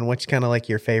years, and then what's kind of like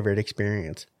your favorite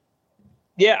experience?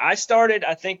 Yeah, I started,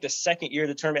 I think, the second year of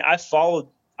the tournament. I followed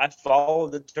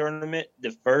the tournament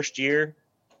the first year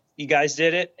you guys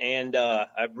did it, and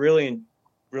I really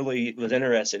was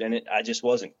interested in it. I just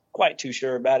wasn't quite too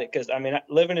sure about it because,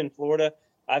 living in Florida,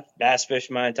 I've bass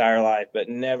fished my entire life, but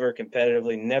never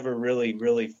competitively, never really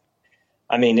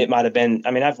it might have been,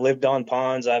 I've lived on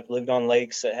ponds. I've lived on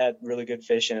lakes that had really good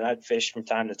fishing, and I'd fish from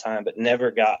time to time, but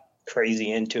never got crazy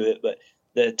into it. But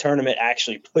the tournament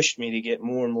actually pushed me to get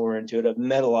more and more into it. I've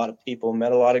met a lot of people,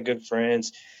 met a lot of good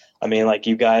friends. Like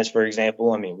you guys, for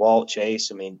example, Walt,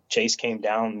 Chase. Chase came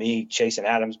down, me, Chase and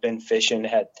Adam's been fishing,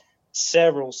 had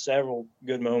several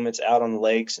good moments out on the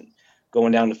lakes and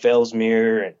going down to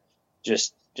Fellsmere and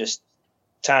just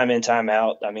time in, time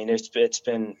out. It's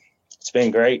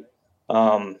been great.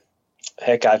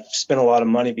 Heck, I've spent a lot of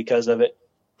money because of it,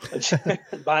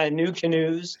 buying new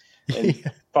canoes and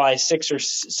probably $6 or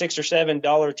 $7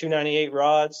 $298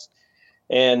 rods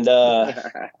and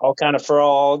all kind of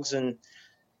frogs and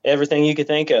everything you could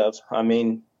think of.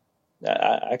 I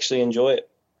actually enjoy it.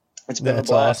 It's been a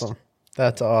blast. Awesome.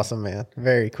 That's awesome, man.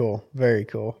 Very cool. Very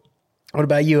cool. What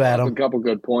about you, Adam? A couple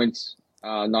good points.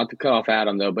 Not to cut off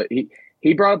Adam though, but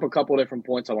he brought up a couple different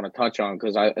points I want to touch on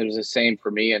because it was the same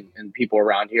for me and people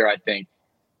around here. I think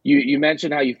you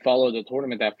mentioned how you followed the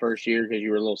tournament that first year because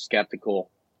you were a little skeptical.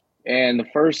 And the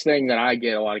first thing that I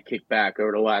get a lot of kickback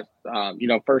over the last,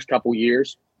 first couple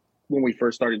years when we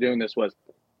first started doing this was,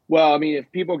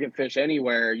 if people can fish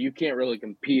anywhere, you can't really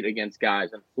compete against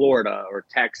guys in Florida or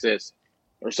Texas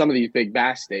or some of these big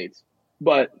bass states.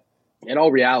 But in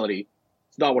all reality,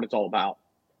 it's not what it's all about,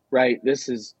 right? This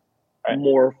is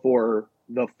more for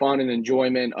the fun and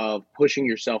enjoyment of pushing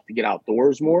yourself to get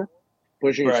outdoors more,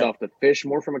 pushing yourself to fish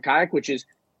more from a kayak, which is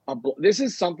this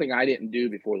is something I didn't do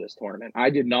before this tournament. I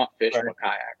did not fish from a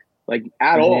kayak,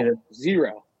 at all. Neither.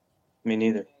 Zero. Me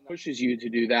neither. It pushes you to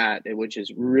do that, which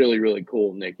is really, really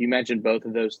cool, Nick. You mentioned both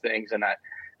of those things, and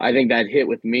I think that hit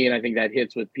with me, and I think that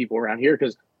hits with people around here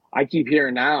because I keep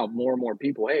hearing now more and more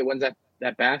people, hey, when's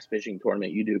that bass fishing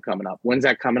tournament you do coming up? When's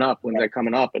that coming up? When's that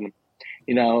coming up? And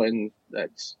and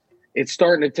it's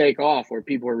starting to take off where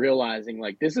people are realizing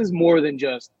this is more than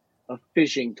just a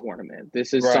fishing tournament.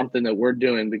 This is something that we're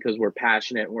doing because we're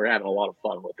passionate and we're having a lot of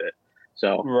fun with it.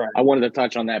 So I wanted to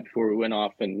touch on that before we went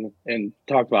off and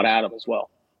talked about Adam as well.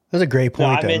 That's a great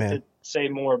point. I meant to say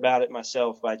more about it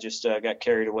myself. I just got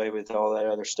carried away with all that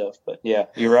other stuff. But yeah,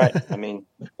 you're right.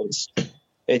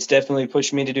 It's definitely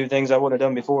pushed me to do things I would have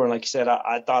done before. And like you said,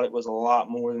 I thought it was a lot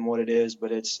more than what it is,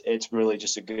 but it's really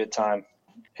just a good time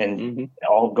and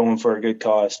all going for a good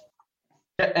cause.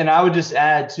 And I would just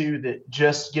add too that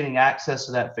just getting access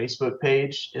to that Facebook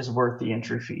page is worth the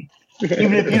entry fee.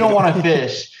 Even if you don't want to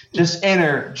fish, just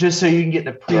enter just so you can get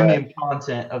the premium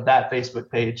content of that Facebook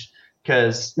page.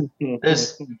 Because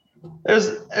there's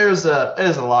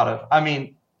a lot of, I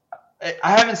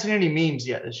haven't seen any memes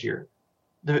yet this year.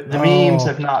 The memes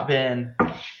have not been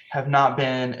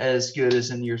as good as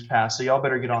in years past. So y'all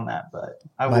better get on that. But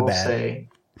I will say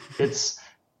it's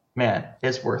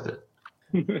worth it.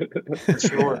 For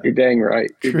sure. You're dang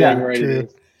right. You're dang right. It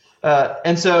is.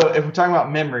 And so if we're talking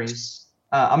about memories,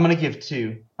 I'm going to give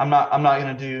two. I'm not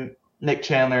going to do Nick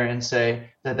Chandler and say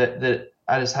that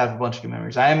I just have a bunch of good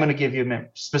memories. I am going to give you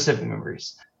specific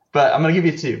memories, but I'm going to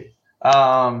give you two.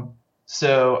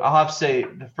 So I'll have to say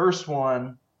the first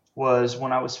one was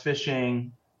when I was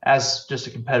fishing as just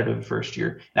a competitor the first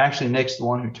year. And actually, Nick's the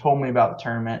one who told me about the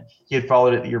tournament. He had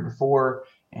followed it the year before,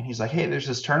 and he's like, "Hey, there's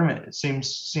this tournament. It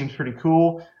seems pretty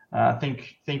cool. I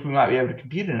think we might be able to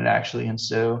compete in it actually." And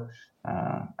so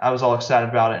I was all excited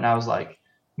about it, and I was like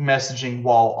messaging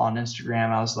Walt on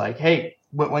Instagram. I was like, "Hey,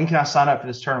 when can I sign up for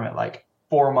this tournament? Like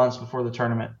 4 months before the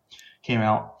tournament came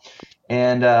out.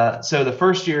 And so the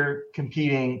first year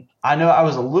competing, I know I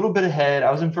was a little bit ahead.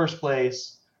 I was in first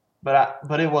place, but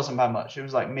it wasn't by much. It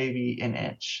was like maybe an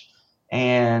inch.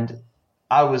 And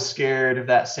I was scared of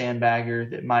that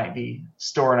sandbagger that might be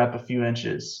storing up a few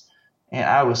inches. And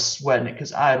I was sweating it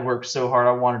because I had worked so hard.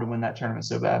 I wanted to win that tournament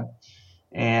so bad.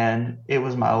 And it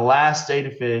was my last day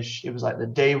to fish. It was like the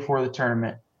day before the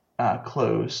tournament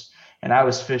closed. And I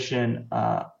was fishing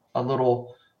a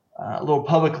little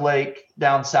public lake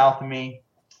down south of me.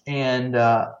 And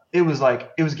it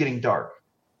was getting dark.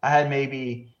 I had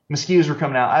mosquitoes were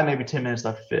coming out. I had maybe 10 minutes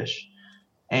left to fish.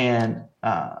 And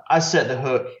I set the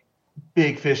hook.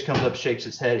 Big fish comes up, shakes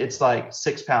its head. It's like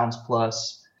 6 pounds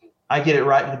plus. I get it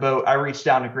right in the boat. I reach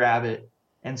down to grab it,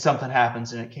 and something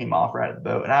happens, and it came off right at the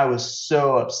boat. And I was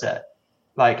so upset.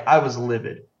 Like, I was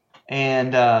livid.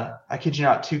 And I kid you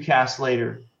not, 2 casts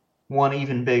later, one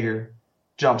even bigger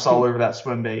jumps all over that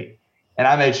swim bait. And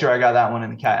I made sure I got that one in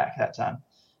the kayak that time.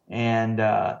 And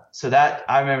so that,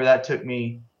 I remember that took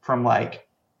me from like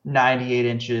 98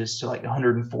 inches to like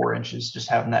 104 inches, just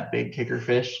having that big kicker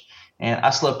fish. And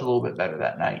I slept a little bit better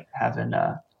that night, having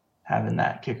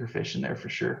that kicker fish in there for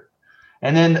sure.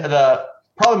 And then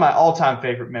probably my all-time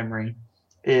favorite memory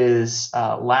is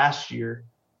last year,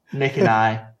 Nick and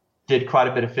I did quite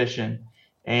a bit of fishing,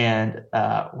 and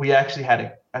we actually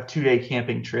had a 2-day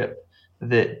camping trip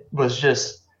that was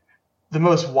just the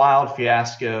most wild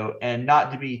fiasco. And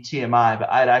not to be TMI, but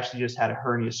I had actually just had a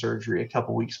hernia surgery a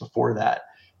couple weeks before that.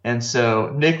 And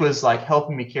so Nick was like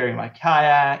helping me carry my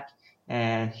kayak,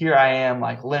 and here I am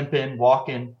like limping,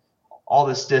 walking all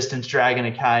this distance, dragging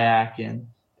a kayak,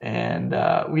 and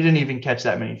we didn't even catch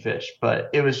that many fish, but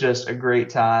it was just a great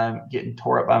time getting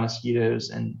tore up by mosquitoes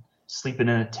and sleeping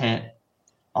in a tent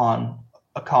on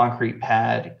a concrete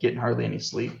pad, getting hardly any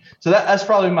sleep. So that's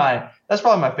probably my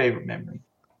favorite memory.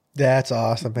 That's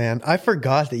awesome, man. I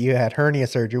forgot that you had hernia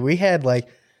surgery. We had like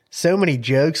so many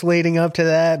jokes leading up to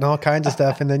that and all kinds of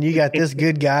stuff. And then you got this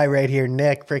good guy right here,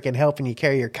 Nick, freaking helping you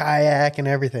carry your kayak and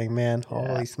everything, man.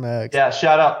 Holy smokes. Yeah.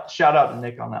 Shout out to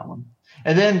Nick on that one.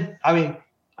 And then, I mean,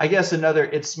 I guess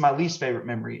it's my least favorite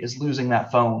memory is losing that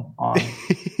phone on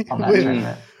that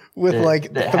tournament. With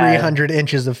like 300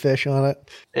 inches of fish on it.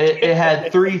 It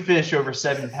had 3 fish over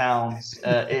 7 pounds.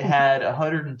 It had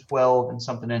 112 and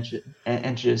something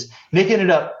inches. Nick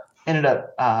ended up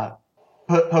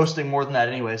posting more than that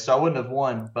anyway, so I wouldn't have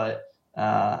won. But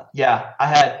yeah, I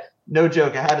had, no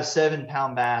joke, I had a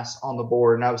 7-pound bass on the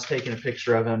board, and I was taking a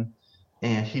picture of him,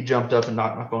 and he jumped up and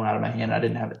knocked my phone out of my hand. I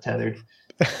didn't have it tethered.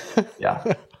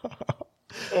 Yeah.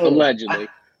 Allegedly.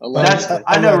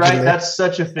 I know, right? That's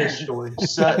such a fish story.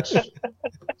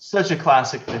 Such a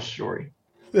classic fish story.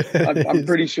 I'm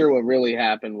pretty sure what really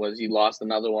happened was you lost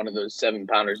another one of those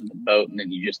 7-pounders in the boat, and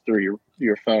then you just threw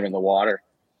your phone in the water.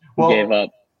 Well, gave up.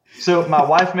 So my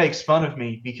wife makes fun of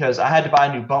me because I had to buy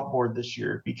a new bump board this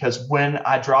year, because when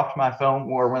I dropped my phone,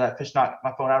 or when that fish knocked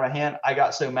my phone out of my hand, I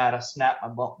got so mad I snapped my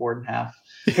bump board in half.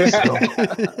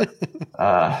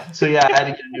 So yeah, I had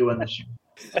to get a new one this year.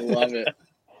 I love it.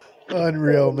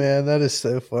 Unreal, man. That is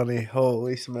so funny.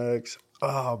 Holy smokes.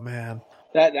 Oh man.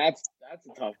 That's a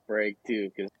tough break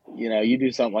too, because you do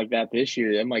something like that this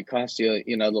year, that might cost you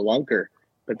the lunker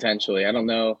potentially. I don't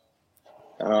know.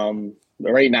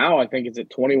 But right now I think it's at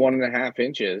 21.5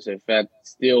 inches. If that's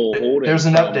still holding, there's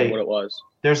an update. What it was.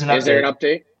 There's an update. Is there an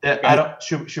update? I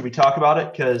don't. Should we talk about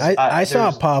it? Because I saw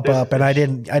it pop up, and I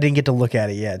didn't get to look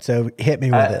at it yet. So hit me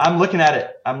with it. I'm looking at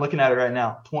it. I'm looking at it right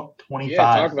now. 25. Yeah,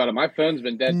 talk about it. My phone's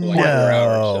been dead for like 4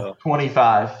 hours. So.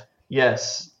 25.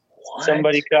 Yes. What?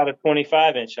 Somebody caught a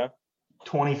 25-inch, huh?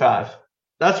 25.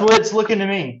 That's what it's looking to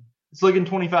me. It's looking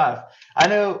 25. I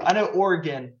know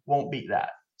Oregon won't beat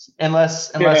that unless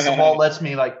the wall lets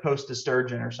me like post a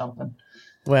sturgeon or something.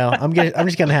 Well, I'm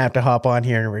just gonna have to hop on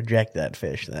here and reject that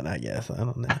fish then, I guess. I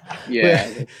don't know. Yeah.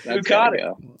 Who caught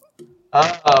it?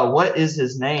 What is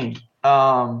his name?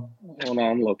 Hold on,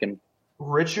 I'm looking.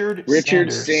 Richard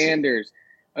Sanders.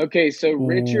 Okay, so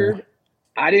Richard,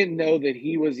 I didn't know that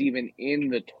he was even in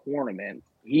the tournament.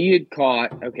 He had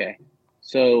caught. Okay,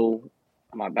 so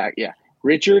my back. Yeah,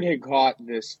 Richard had caught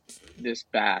this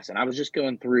bass, and I was just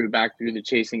going back through the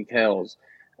Chasing Tails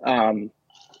Barco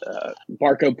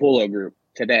Polo group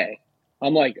today.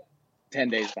 I'm like 10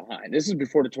 days behind. This is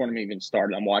before the tournament even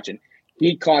started. I'm watching.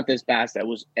 He caught this bass that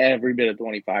was every bit of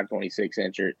 25, 26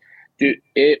 inches. Dude,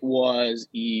 it was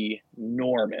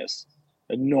enormous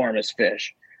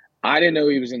fish. I didn't know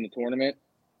he was in the tournament,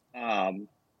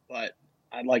 but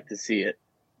I'd like to see it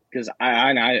because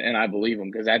I believe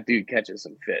him, because that dude catches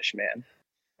some fish, man.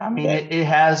 I mean, it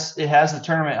has the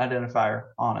tournament identifier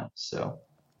on it, so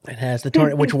it has the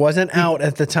tournament, which wasn't out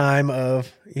at the time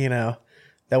of that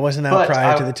wasn't out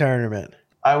prior to the tournament.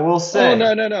 I will say,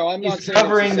 no, I'm not saying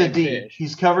covering the D. fish.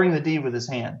 He's covering the D with his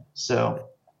hand. So,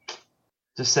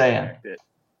 just saying.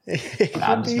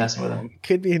 I'm just messing with him.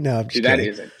 Could be no. I'm just Dude, kidding.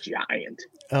 that is a giant.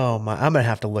 Oh my! I'm gonna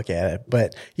have to look at it,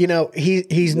 but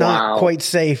he's not quite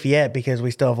safe yet because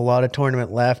we still have a lot of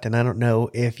tournament left, and I don't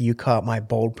know if you caught my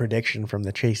bold prediction from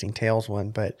the Chasing Tails one,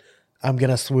 but I'm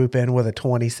gonna swoop in with a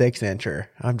 26-incher.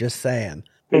 I'm just saying.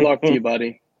 Good luck to you,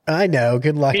 buddy. I know.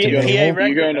 Good luck to me. You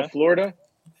going to Florida?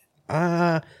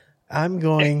 I'm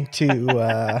going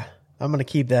to. I'm gonna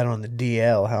keep that on the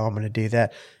DL. How I'm gonna do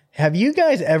that? Have you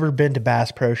guys ever been to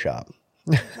Bass Pro Shop?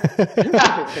 I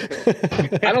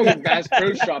don't think Bass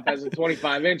Pro Shop has a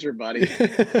 25-incher, buddy.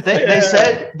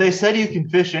 They said you can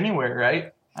fish anywhere,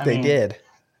 right? They did.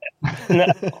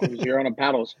 You're on a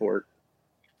paddle sport.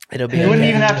 It'll be. You wouldn't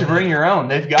even have to bring your own.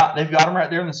 They've got them right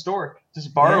there in the store.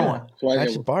 Just borrow one. I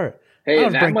should borrow it. Hey,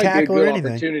 that might be a good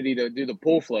opportunity to do the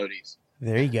pull floaties.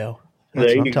 There you go.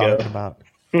 That's what I'm talking about.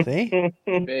 See?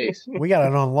 Base. We got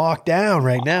it on lockdown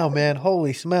right now, man.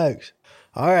 Holy smokes.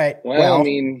 All right. Well, I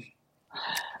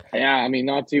mean,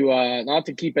 not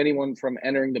to keep anyone from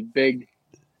entering the big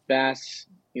bass,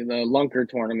 the lunker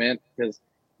tournament, because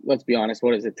let's be honest,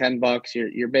 what is it,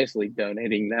 $10? You're basically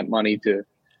donating that money to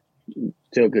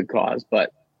a good cause,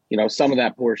 but some of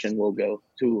that portion will go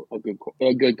to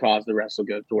a good cause. The rest will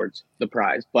go towards the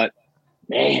prize. But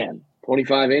man,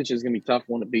 25 inches is gonna be a tough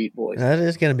one to beat, boys. That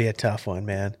is gonna be a tough one,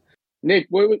 man. Nick,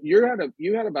 you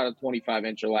had about a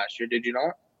 25-incher last year, did you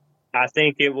not? I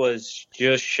think it was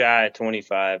just shy of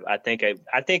 25. I think I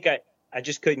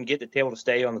just couldn't get the tail to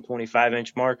stay on the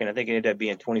 25-inch mark, and I think it ended up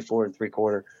being 24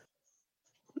 3/4.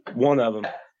 One of them.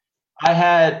 I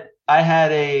had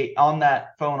on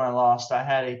that phone I lost. I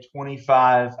had a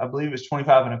 25. I believe it was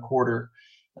 25 1/4.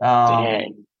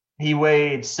 Dang. He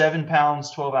weighed 7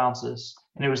 pounds 12 ounces,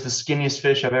 and it was the skinniest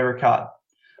fish I've ever caught.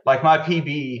 Like my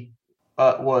PB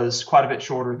was quite a bit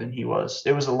shorter than he was.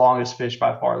 It was the longest fish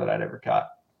by far that I'd ever caught.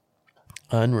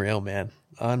 Unreal, man.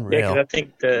 Unreal. Yeah, because I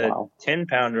think the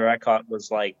 10-pounder I caught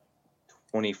was like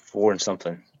 24 and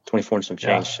something, 24 and some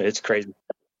change. Yeah. It's crazy.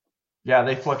 Yeah,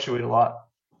 they fluctuate a lot.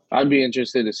 I'd be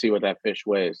interested to see what that fish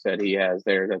weighs that he has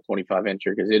there, that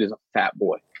 25-incher, because it is a fat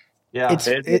boy. Yeah,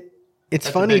 it's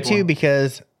funny too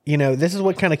because this is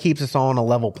what kind of keeps us all on a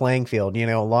level playing field.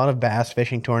 A lot of bass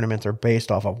fishing tournaments are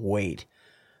based off of weight.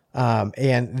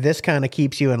 And this kind of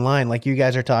keeps you in line. Like you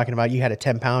guys are talking about, you had a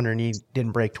 10-pounder and you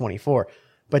didn't break 24,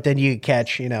 but then you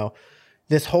catch,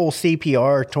 this whole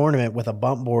CPR tournament with a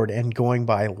bump board and going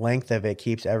by length of it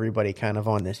keeps everybody kind of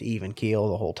on this even keel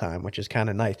the whole time, which is kind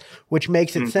of nice, which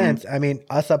makes it sense. I mean,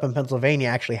 us up in Pennsylvania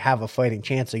actually have a fighting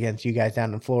chance against you guys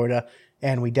down in Florida,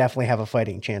 and we definitely have a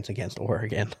fighting chance against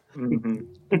Oregon.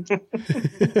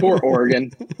 Poor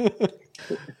Oregon.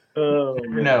 You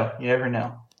never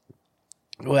know.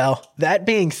 Well, that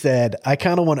being said, I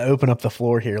kind of want to open up the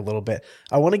floor here a little bit.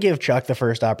 I want to give Chuck the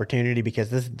first opportunity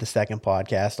because this is the second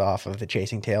podcast off of the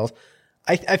Chasing Tails.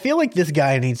 I feel like this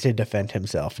guy needs to defend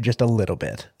himself just a little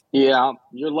bit. Yeah,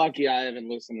 you're lucky I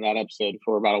haven't listened to that episode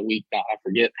for about a week now. I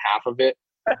forget half of it.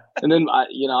 And then,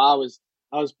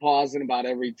 I was pausing about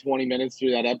every 20 minutes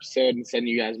through that episode and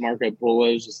sending you guys Marco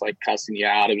Polos, just like cussing you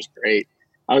out. It was great.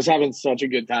 I was having such a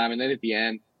good time. And then at the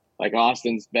end, like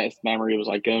Austin's best memory was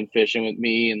like going fishing with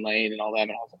me and Lane and all that.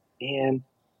 And I was like, man.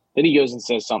 Then he goes and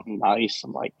says something about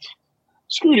I'm like,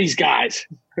 screw these guys.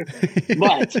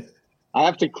 But I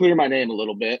have to clear my name a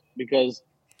little bit because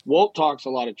Walt talks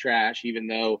a lot of trash, even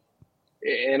though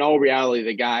in all reality,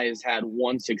 the guy has had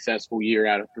one successful year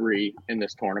out of 3 in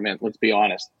this tournament. Let's be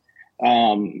honest.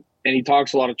 And he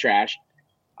talks a lot of trash.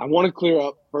 I want to clear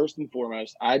up first and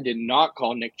foremost. I did not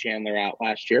call Nick Chandler out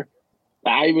last year.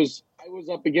 I was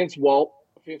up against Walt,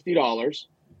 $50.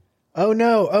 Oh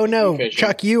no,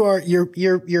 Chuck, your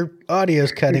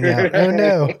audio's cutting out. Oh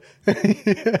no.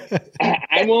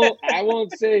 I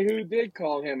won't say who did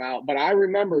call him out, but I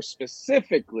remember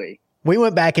specifically. We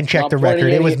went back and checked the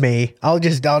record. It was me. I'll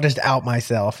just out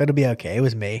myself. It'll be okay. It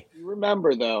was me. You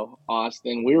remember though,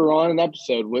 Austin, we were on an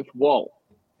episode with Walt,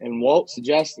 and Walt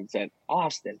said,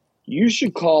 Austin, you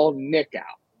should call Nick out.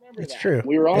 Remember it's that? True.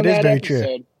 We were on that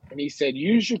episode. And he said,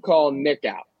 you should call Nick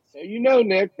out. So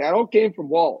Nick, that all came from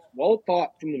Walt. Walt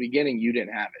thought from the beginning you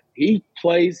didn't have it. He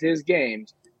plays his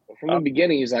games. But from the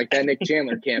beginning, he's like, that Nick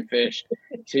Chandler can't fish.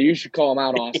 So you should call him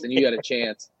out, Austin. You got a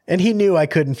chance. And he knew I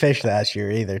couldn't fish last year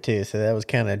either, too. So that was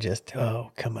kind of just,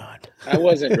 oh, come on. That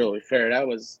wasn't really fair. That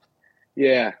was,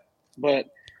 yeah. But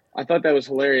I thought that was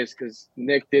hilarious because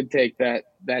Nick did take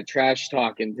that trash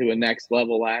talk into a next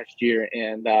level last year.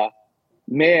 And,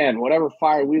 man, whatever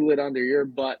fire we lit under your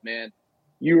butt, man,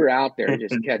 you were out there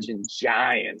just catching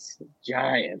giants.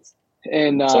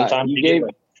 And you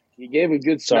gave a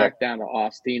good smackdown to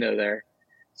Austino there.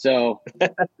 So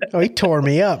oh, he tore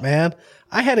me up, man.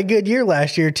 I had a good year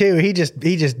last year too. He just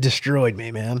destroyed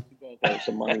me, man. We both owe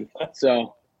some money.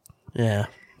 So yeah.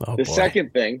 Oh, boy.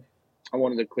 Second thing I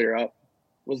wanted to clear up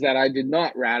was that I did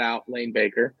not rat out Lane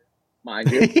Baker,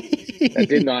 mind you. That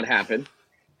did not happen.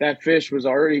 That fish was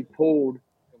already pulled,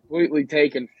 completely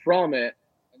taken from it,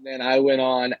 and then I went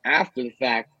on after the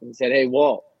fact and said, "Hey,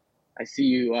 Walt, I see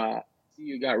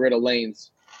you got rid of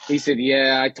Lane's." He said,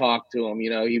 "Yeah, I talked to him. You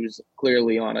know, he was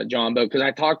clearly on a John boat." Because I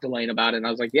talked to Lane about it, and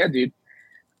I was like, "Yeah, dude,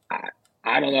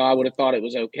 I don't know. I would have thought it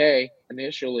was okay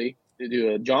initially to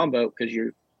do a John boat because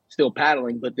you're still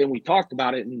paddling, but then we talked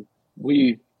about it, and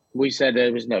we said that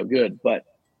it was no good." But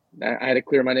I had to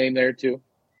clear my name there too.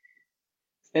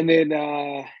 And then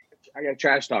I got to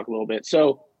trash talk a little bit.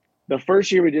 So the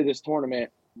first year we did this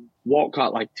tournament, Walt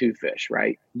caught like 2 fish,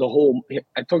 right?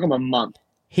 It took him a month.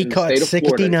 He caught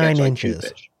 69 inches.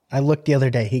 Like I looked the other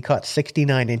day. He caught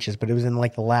 69 inches, but it was in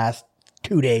like the last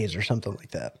 2 days or something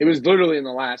like that. It was literally in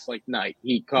the last like night.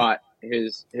 He caught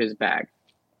his bag.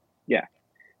 Yeah.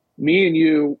 Me and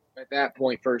you at that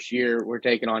point, first year, we're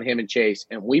taking on him and Chase,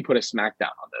 and we put a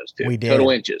smackdown on those 2. We did. Total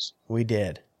inches. We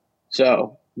did.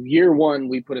 So year 1,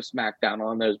 we put a smackdown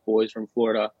on those boys from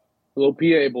Florida, the little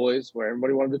PA boys, where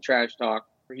everybody wanted to trash talk.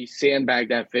 Where he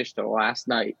sandbagged that fish to the last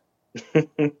night.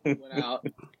 Went out.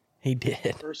 He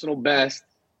did. Personal best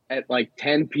at like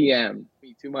 10 p.m.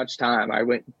 Too much time. I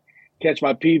went catch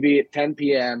my PB at 10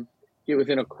 p.m., get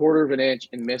within a quarter of an inch,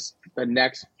 and miss the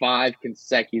next 5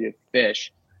 consecutive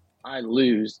fish. I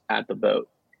lose at the boat.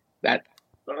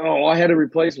 All I had to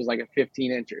replace was like a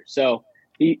 15-incher. So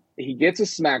he gets a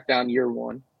smackdown year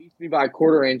 1, beats me by a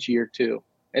quarter inch year 2,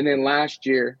 and then last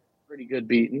year, pretty good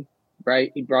beating,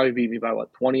 right? He probably beat me by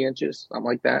 20 inches, something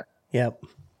like that. Yep.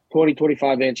 20,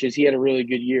 25 inches. He had a really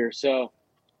good year. So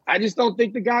I just don't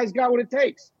think the guy's got what it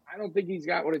takes. I don't think he's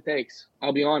got what it takes.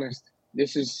 I'll be honest.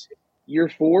 This is year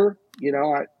 4. You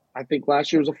know, I think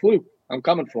last year was a fluke. I'm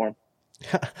coming for him.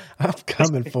 I'm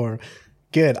coming for him.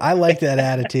 Good. I like that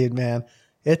attitude, man.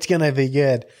 It's going to be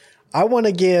good. I want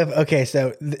to give, okay,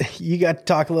 so you got to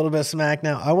talk a little bit of smack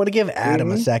now. I want to give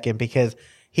Adam a second because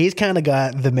he's kind of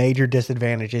got the major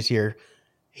disadvantages here.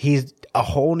 He's a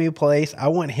whole new place. I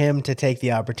want him to take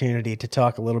the opportunity to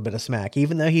talk a little bit of smack.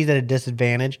 Even though he's at a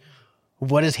disadvantage,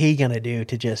 what is he going to do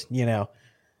to just,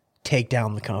 take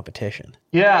down the competition?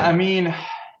 Yeah, I mean,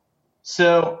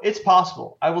 so it's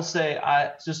possible. I will say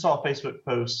I just saw a Facebook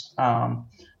post, a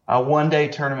one-day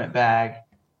tournament bag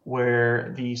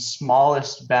where the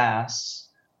smallest bass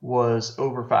was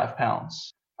over 5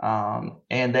 pounds.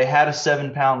 And they had a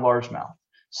 7-pound largemouth.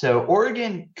 So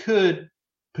Oregon could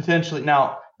potentially,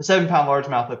 now the 7-pound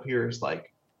largemouth up here is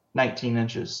like 19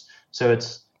 inches. So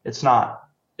it's not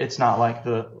like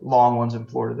the long ones in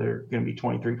Florida that are going to be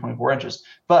 23, 24 inches.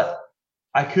 But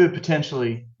I could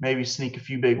potentially maybe sneak a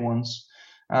few big ones.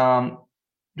 Do I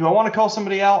want to call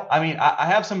somebody out? I mean, I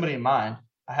have somebody in mind.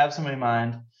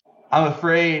 I'm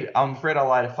afraid I'll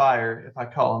light a fire if I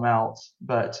call him out,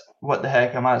 but what the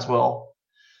heck, I might as well.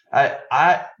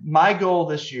 My goal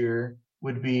this year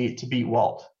would be to beat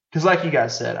Walt. Because like you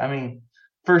guys said, I mean,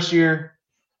 first year,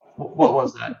 what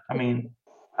was that? I mean,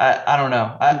 I don't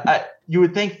know. You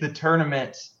would think the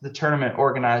tournament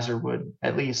organizer would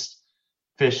at least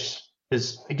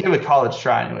give a college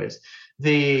try anyways.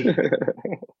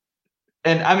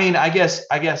 And I mean, I guess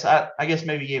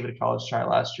maybe gave it a college try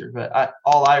last year, but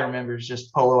all I remember is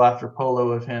just polo after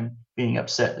polo of him being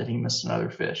upset that he missed another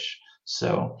fish.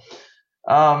 So,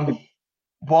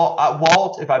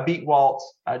 Walt, if I beat Walt,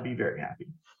 I'd be very happy,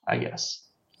 I guess.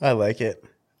 I like it.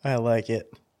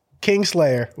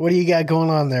 Kingslayer, what do you got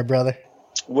going on there, brother?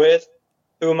 With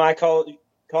who am I calling?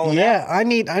 Yeah, out? I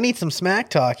need some smack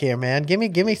talk here, man. Give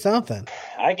me something.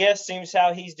 I guess seems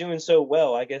how he's doing so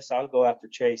well. I guess I'll go after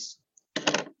Chase.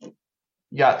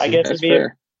 I guess it'd be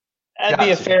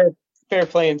a fair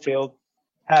playing field.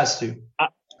 Has to.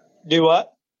 Do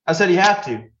what? I said you have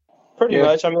to. Pretty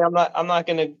much. I mean, I'm not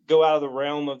going to go out of the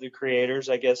realm of the creators.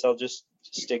 I guess I'll just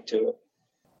stick to it.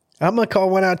 I'm going to call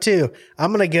one out too.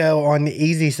 I'm going to go on the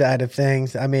easy side of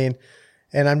things. I mean,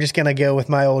 and I'm just going to go with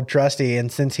my old trusty.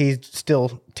 And since he's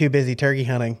still too busy turkey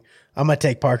hunting, I'm going to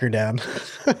take Parker down.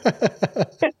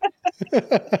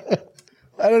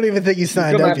 I don't even think he's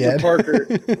signed up yet. Parker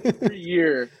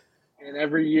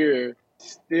every year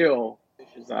still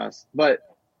fishes us. But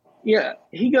yeah,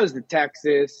 he goes to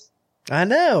Texas. I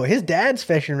know. His dad's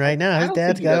fishing right now. His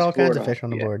dad's got all kinds of fish on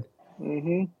the board.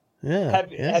 Mm-hmm.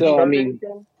 Yeah. So, I mean,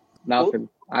 nothing.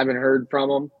 I haven't heard from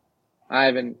him. I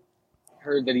haven't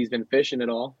heard that he's been fishing at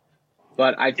all.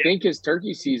 But I think his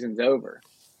turkey season's over.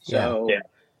 So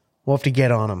we'll have to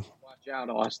get on him. Watch out,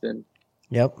 Austin.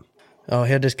 Yep. Oh,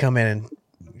 he'll just come in and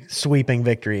sweeping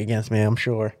victory against me, I'm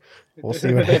sure. We'll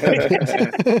see what happens.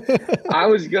 I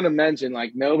was going to mention,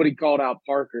 like, nobody called out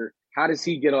Parker. How does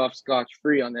he get off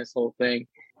scotch-free on this whole thing?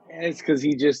 And it's because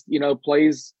he just,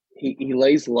 plays – he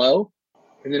lays low,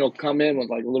 and then he'll come in with,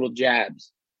 like, little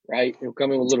jabs, right? He'll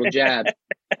come in with little jabs.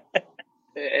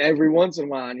 Every once in a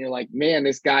while, and you're like, man,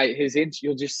 this guy, his inch,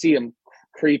 you'll just see him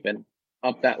creeping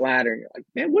up that ladder. And you're like,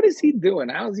 man, what is he doing?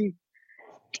 How is he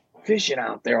fishing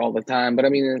out there all the time? But I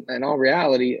mean, in all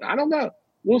reality, I don't know.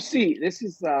 We'll see. This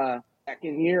is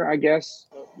second year, I guess.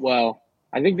 Well,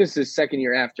 I think this is second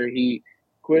year after he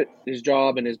quit his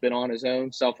job and has been on his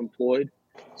own, self-employed.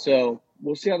 So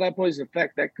we'll see how that plays in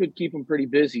effect. That could keep him pretty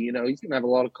busy. He's going to have a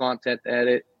lot of content to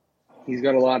edit. He's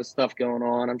got a lot of stuff going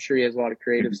on. I'm sure he has a lot of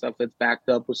creative stuff that's backed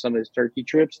up with some of his turkey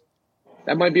trips.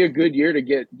 That might be a good year to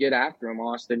get after him,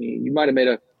 Austin. You might have made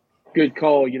a good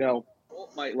call.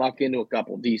 Walt might lock into a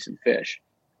couple decent fish,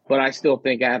 but I still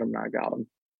think Adam and I got him.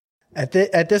 At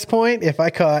this point, if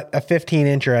I caught a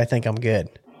 15-incher, I think I'm good.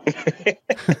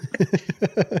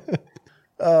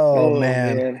 Oh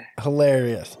man,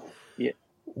 hilarious. Yeah.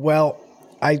 Well,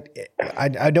 I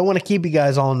don't want to keep you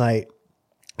guys all night.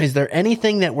 Is there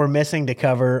anything that we're missing to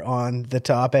cover on the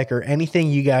topic, or anything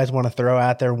you guys want to throw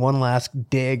out there? One last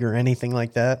dig or anything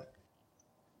like that?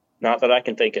 Not that I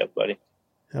can think of, buddy.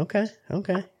 Okay.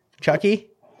 Chucky?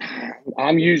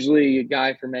 I'm usually a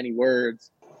guy for many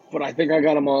words, but I think I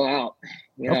got them all out.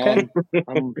 Okay.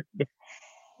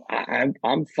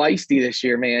 I'm feisty this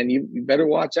year, man. You better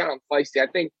watch out. I'm feisty. I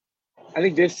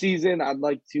think this season I'd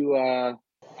like to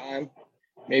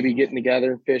maybe getting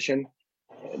together fishing.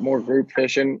 More group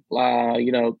fishing.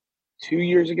 2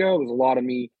 years ago, it was a lot of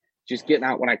me just getting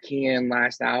out when I can,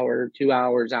 last hour, 2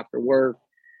 hours after work,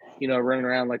 running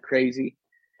around like crazy.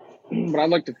 But I'd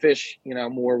like to fish,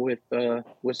 more with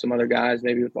some other guys,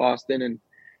 maybe with Austin and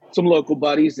some local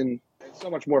buddies. And it's so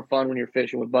much more fun when you're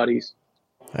fishing with buddies.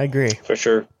 I agree. For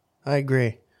sure. I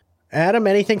agree. Adam,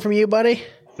 anything from you, buddy?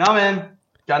 No, man.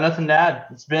 Got nothing to add.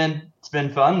 It's been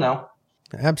fun, though.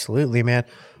 Absolutely, man.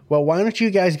 Well, why don't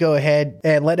you guys go ahead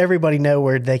and let everybody know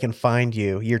where they can find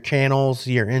you, your channels,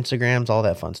 your Instagrams, all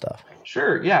that fun stuff.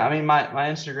 Sure. Yeah. I mean, my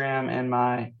Instagram and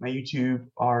my YouTube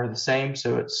are the same.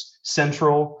 So it's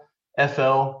Central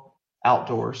FL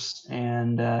Outdoors.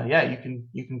 And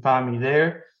you can find me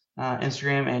there,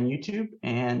 Instagram and YouTube.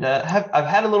 And I've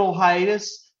had a little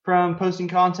hiatus from posting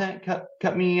content,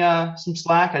 cut me some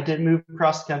slack. I did move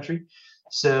across the country.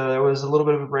 So there was a little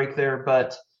bit of a break there,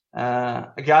 but I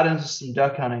got into some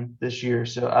duck hunting this year.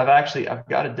 So I've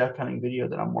got a duck hunting video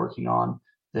that I'm working on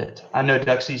that I know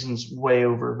duck season's way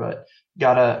over, but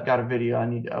got a video I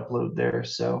need to upload there.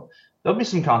 So there'll be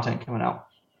some content coming out.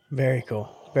 Very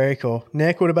cool. Very cool.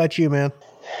 Nick, what about you, man?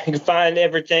 You can find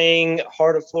everything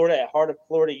Heart of Florida at Heart of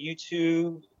Florida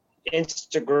YouTube,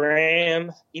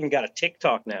 Instagram, even got a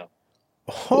TikTok now.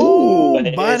 Oh,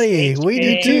 buddy, we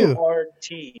do too.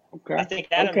 Okay. I think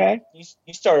Adam,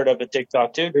 you started up a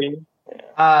TikTok too, didn't you?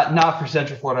 Not for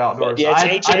Central Florida Outdoors. Yeah,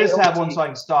 I just have one so I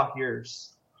can stalk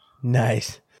yours.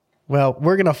 Nice. Well,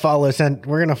 we're gonna follow.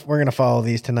 We're gonna follow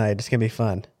these tonight. It's gonna be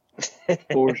fun.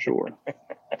 For sure.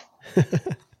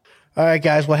 All right,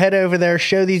 guys. Well, head over there,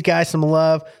 show these guys some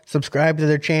love, subscribe to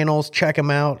their channels, check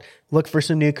them out, look for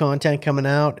some new content coming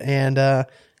out, and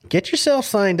get yourself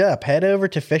signed up. Head over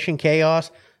to Fishing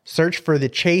Chaos, search for the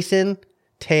Chasing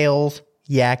Tails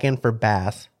Yakkin for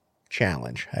Bass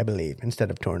Challenge, I believe,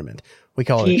 instead of tournament. We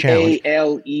call it a challenge.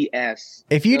 Chales.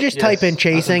 If you just type in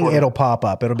chasing, it'll pop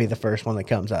up. It'll be the first one that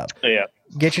comes up. Yeah.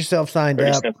 Get yourself signed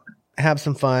up, have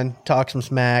some fun, talk some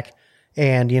smack,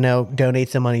 and, donate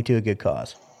some money to a good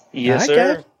cause. Yes,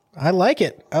 sir. Guys? I like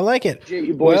it. Appreciate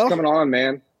you boys coming on,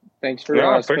 man. Thanks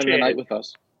for spending the night with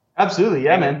us. Absolutely.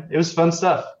 Yeah, man. It was fun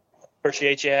stuff.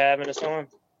 Appreciate you having us on.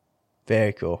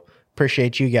 Very cool.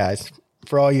 Appreciate you guys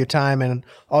for all your time and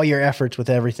all your efforts with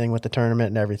everything, with the tournament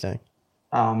and everything.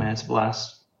 Oh, man, it's a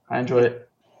blast. I enjoyed it.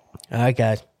 All right,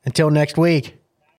 guys. Until next week.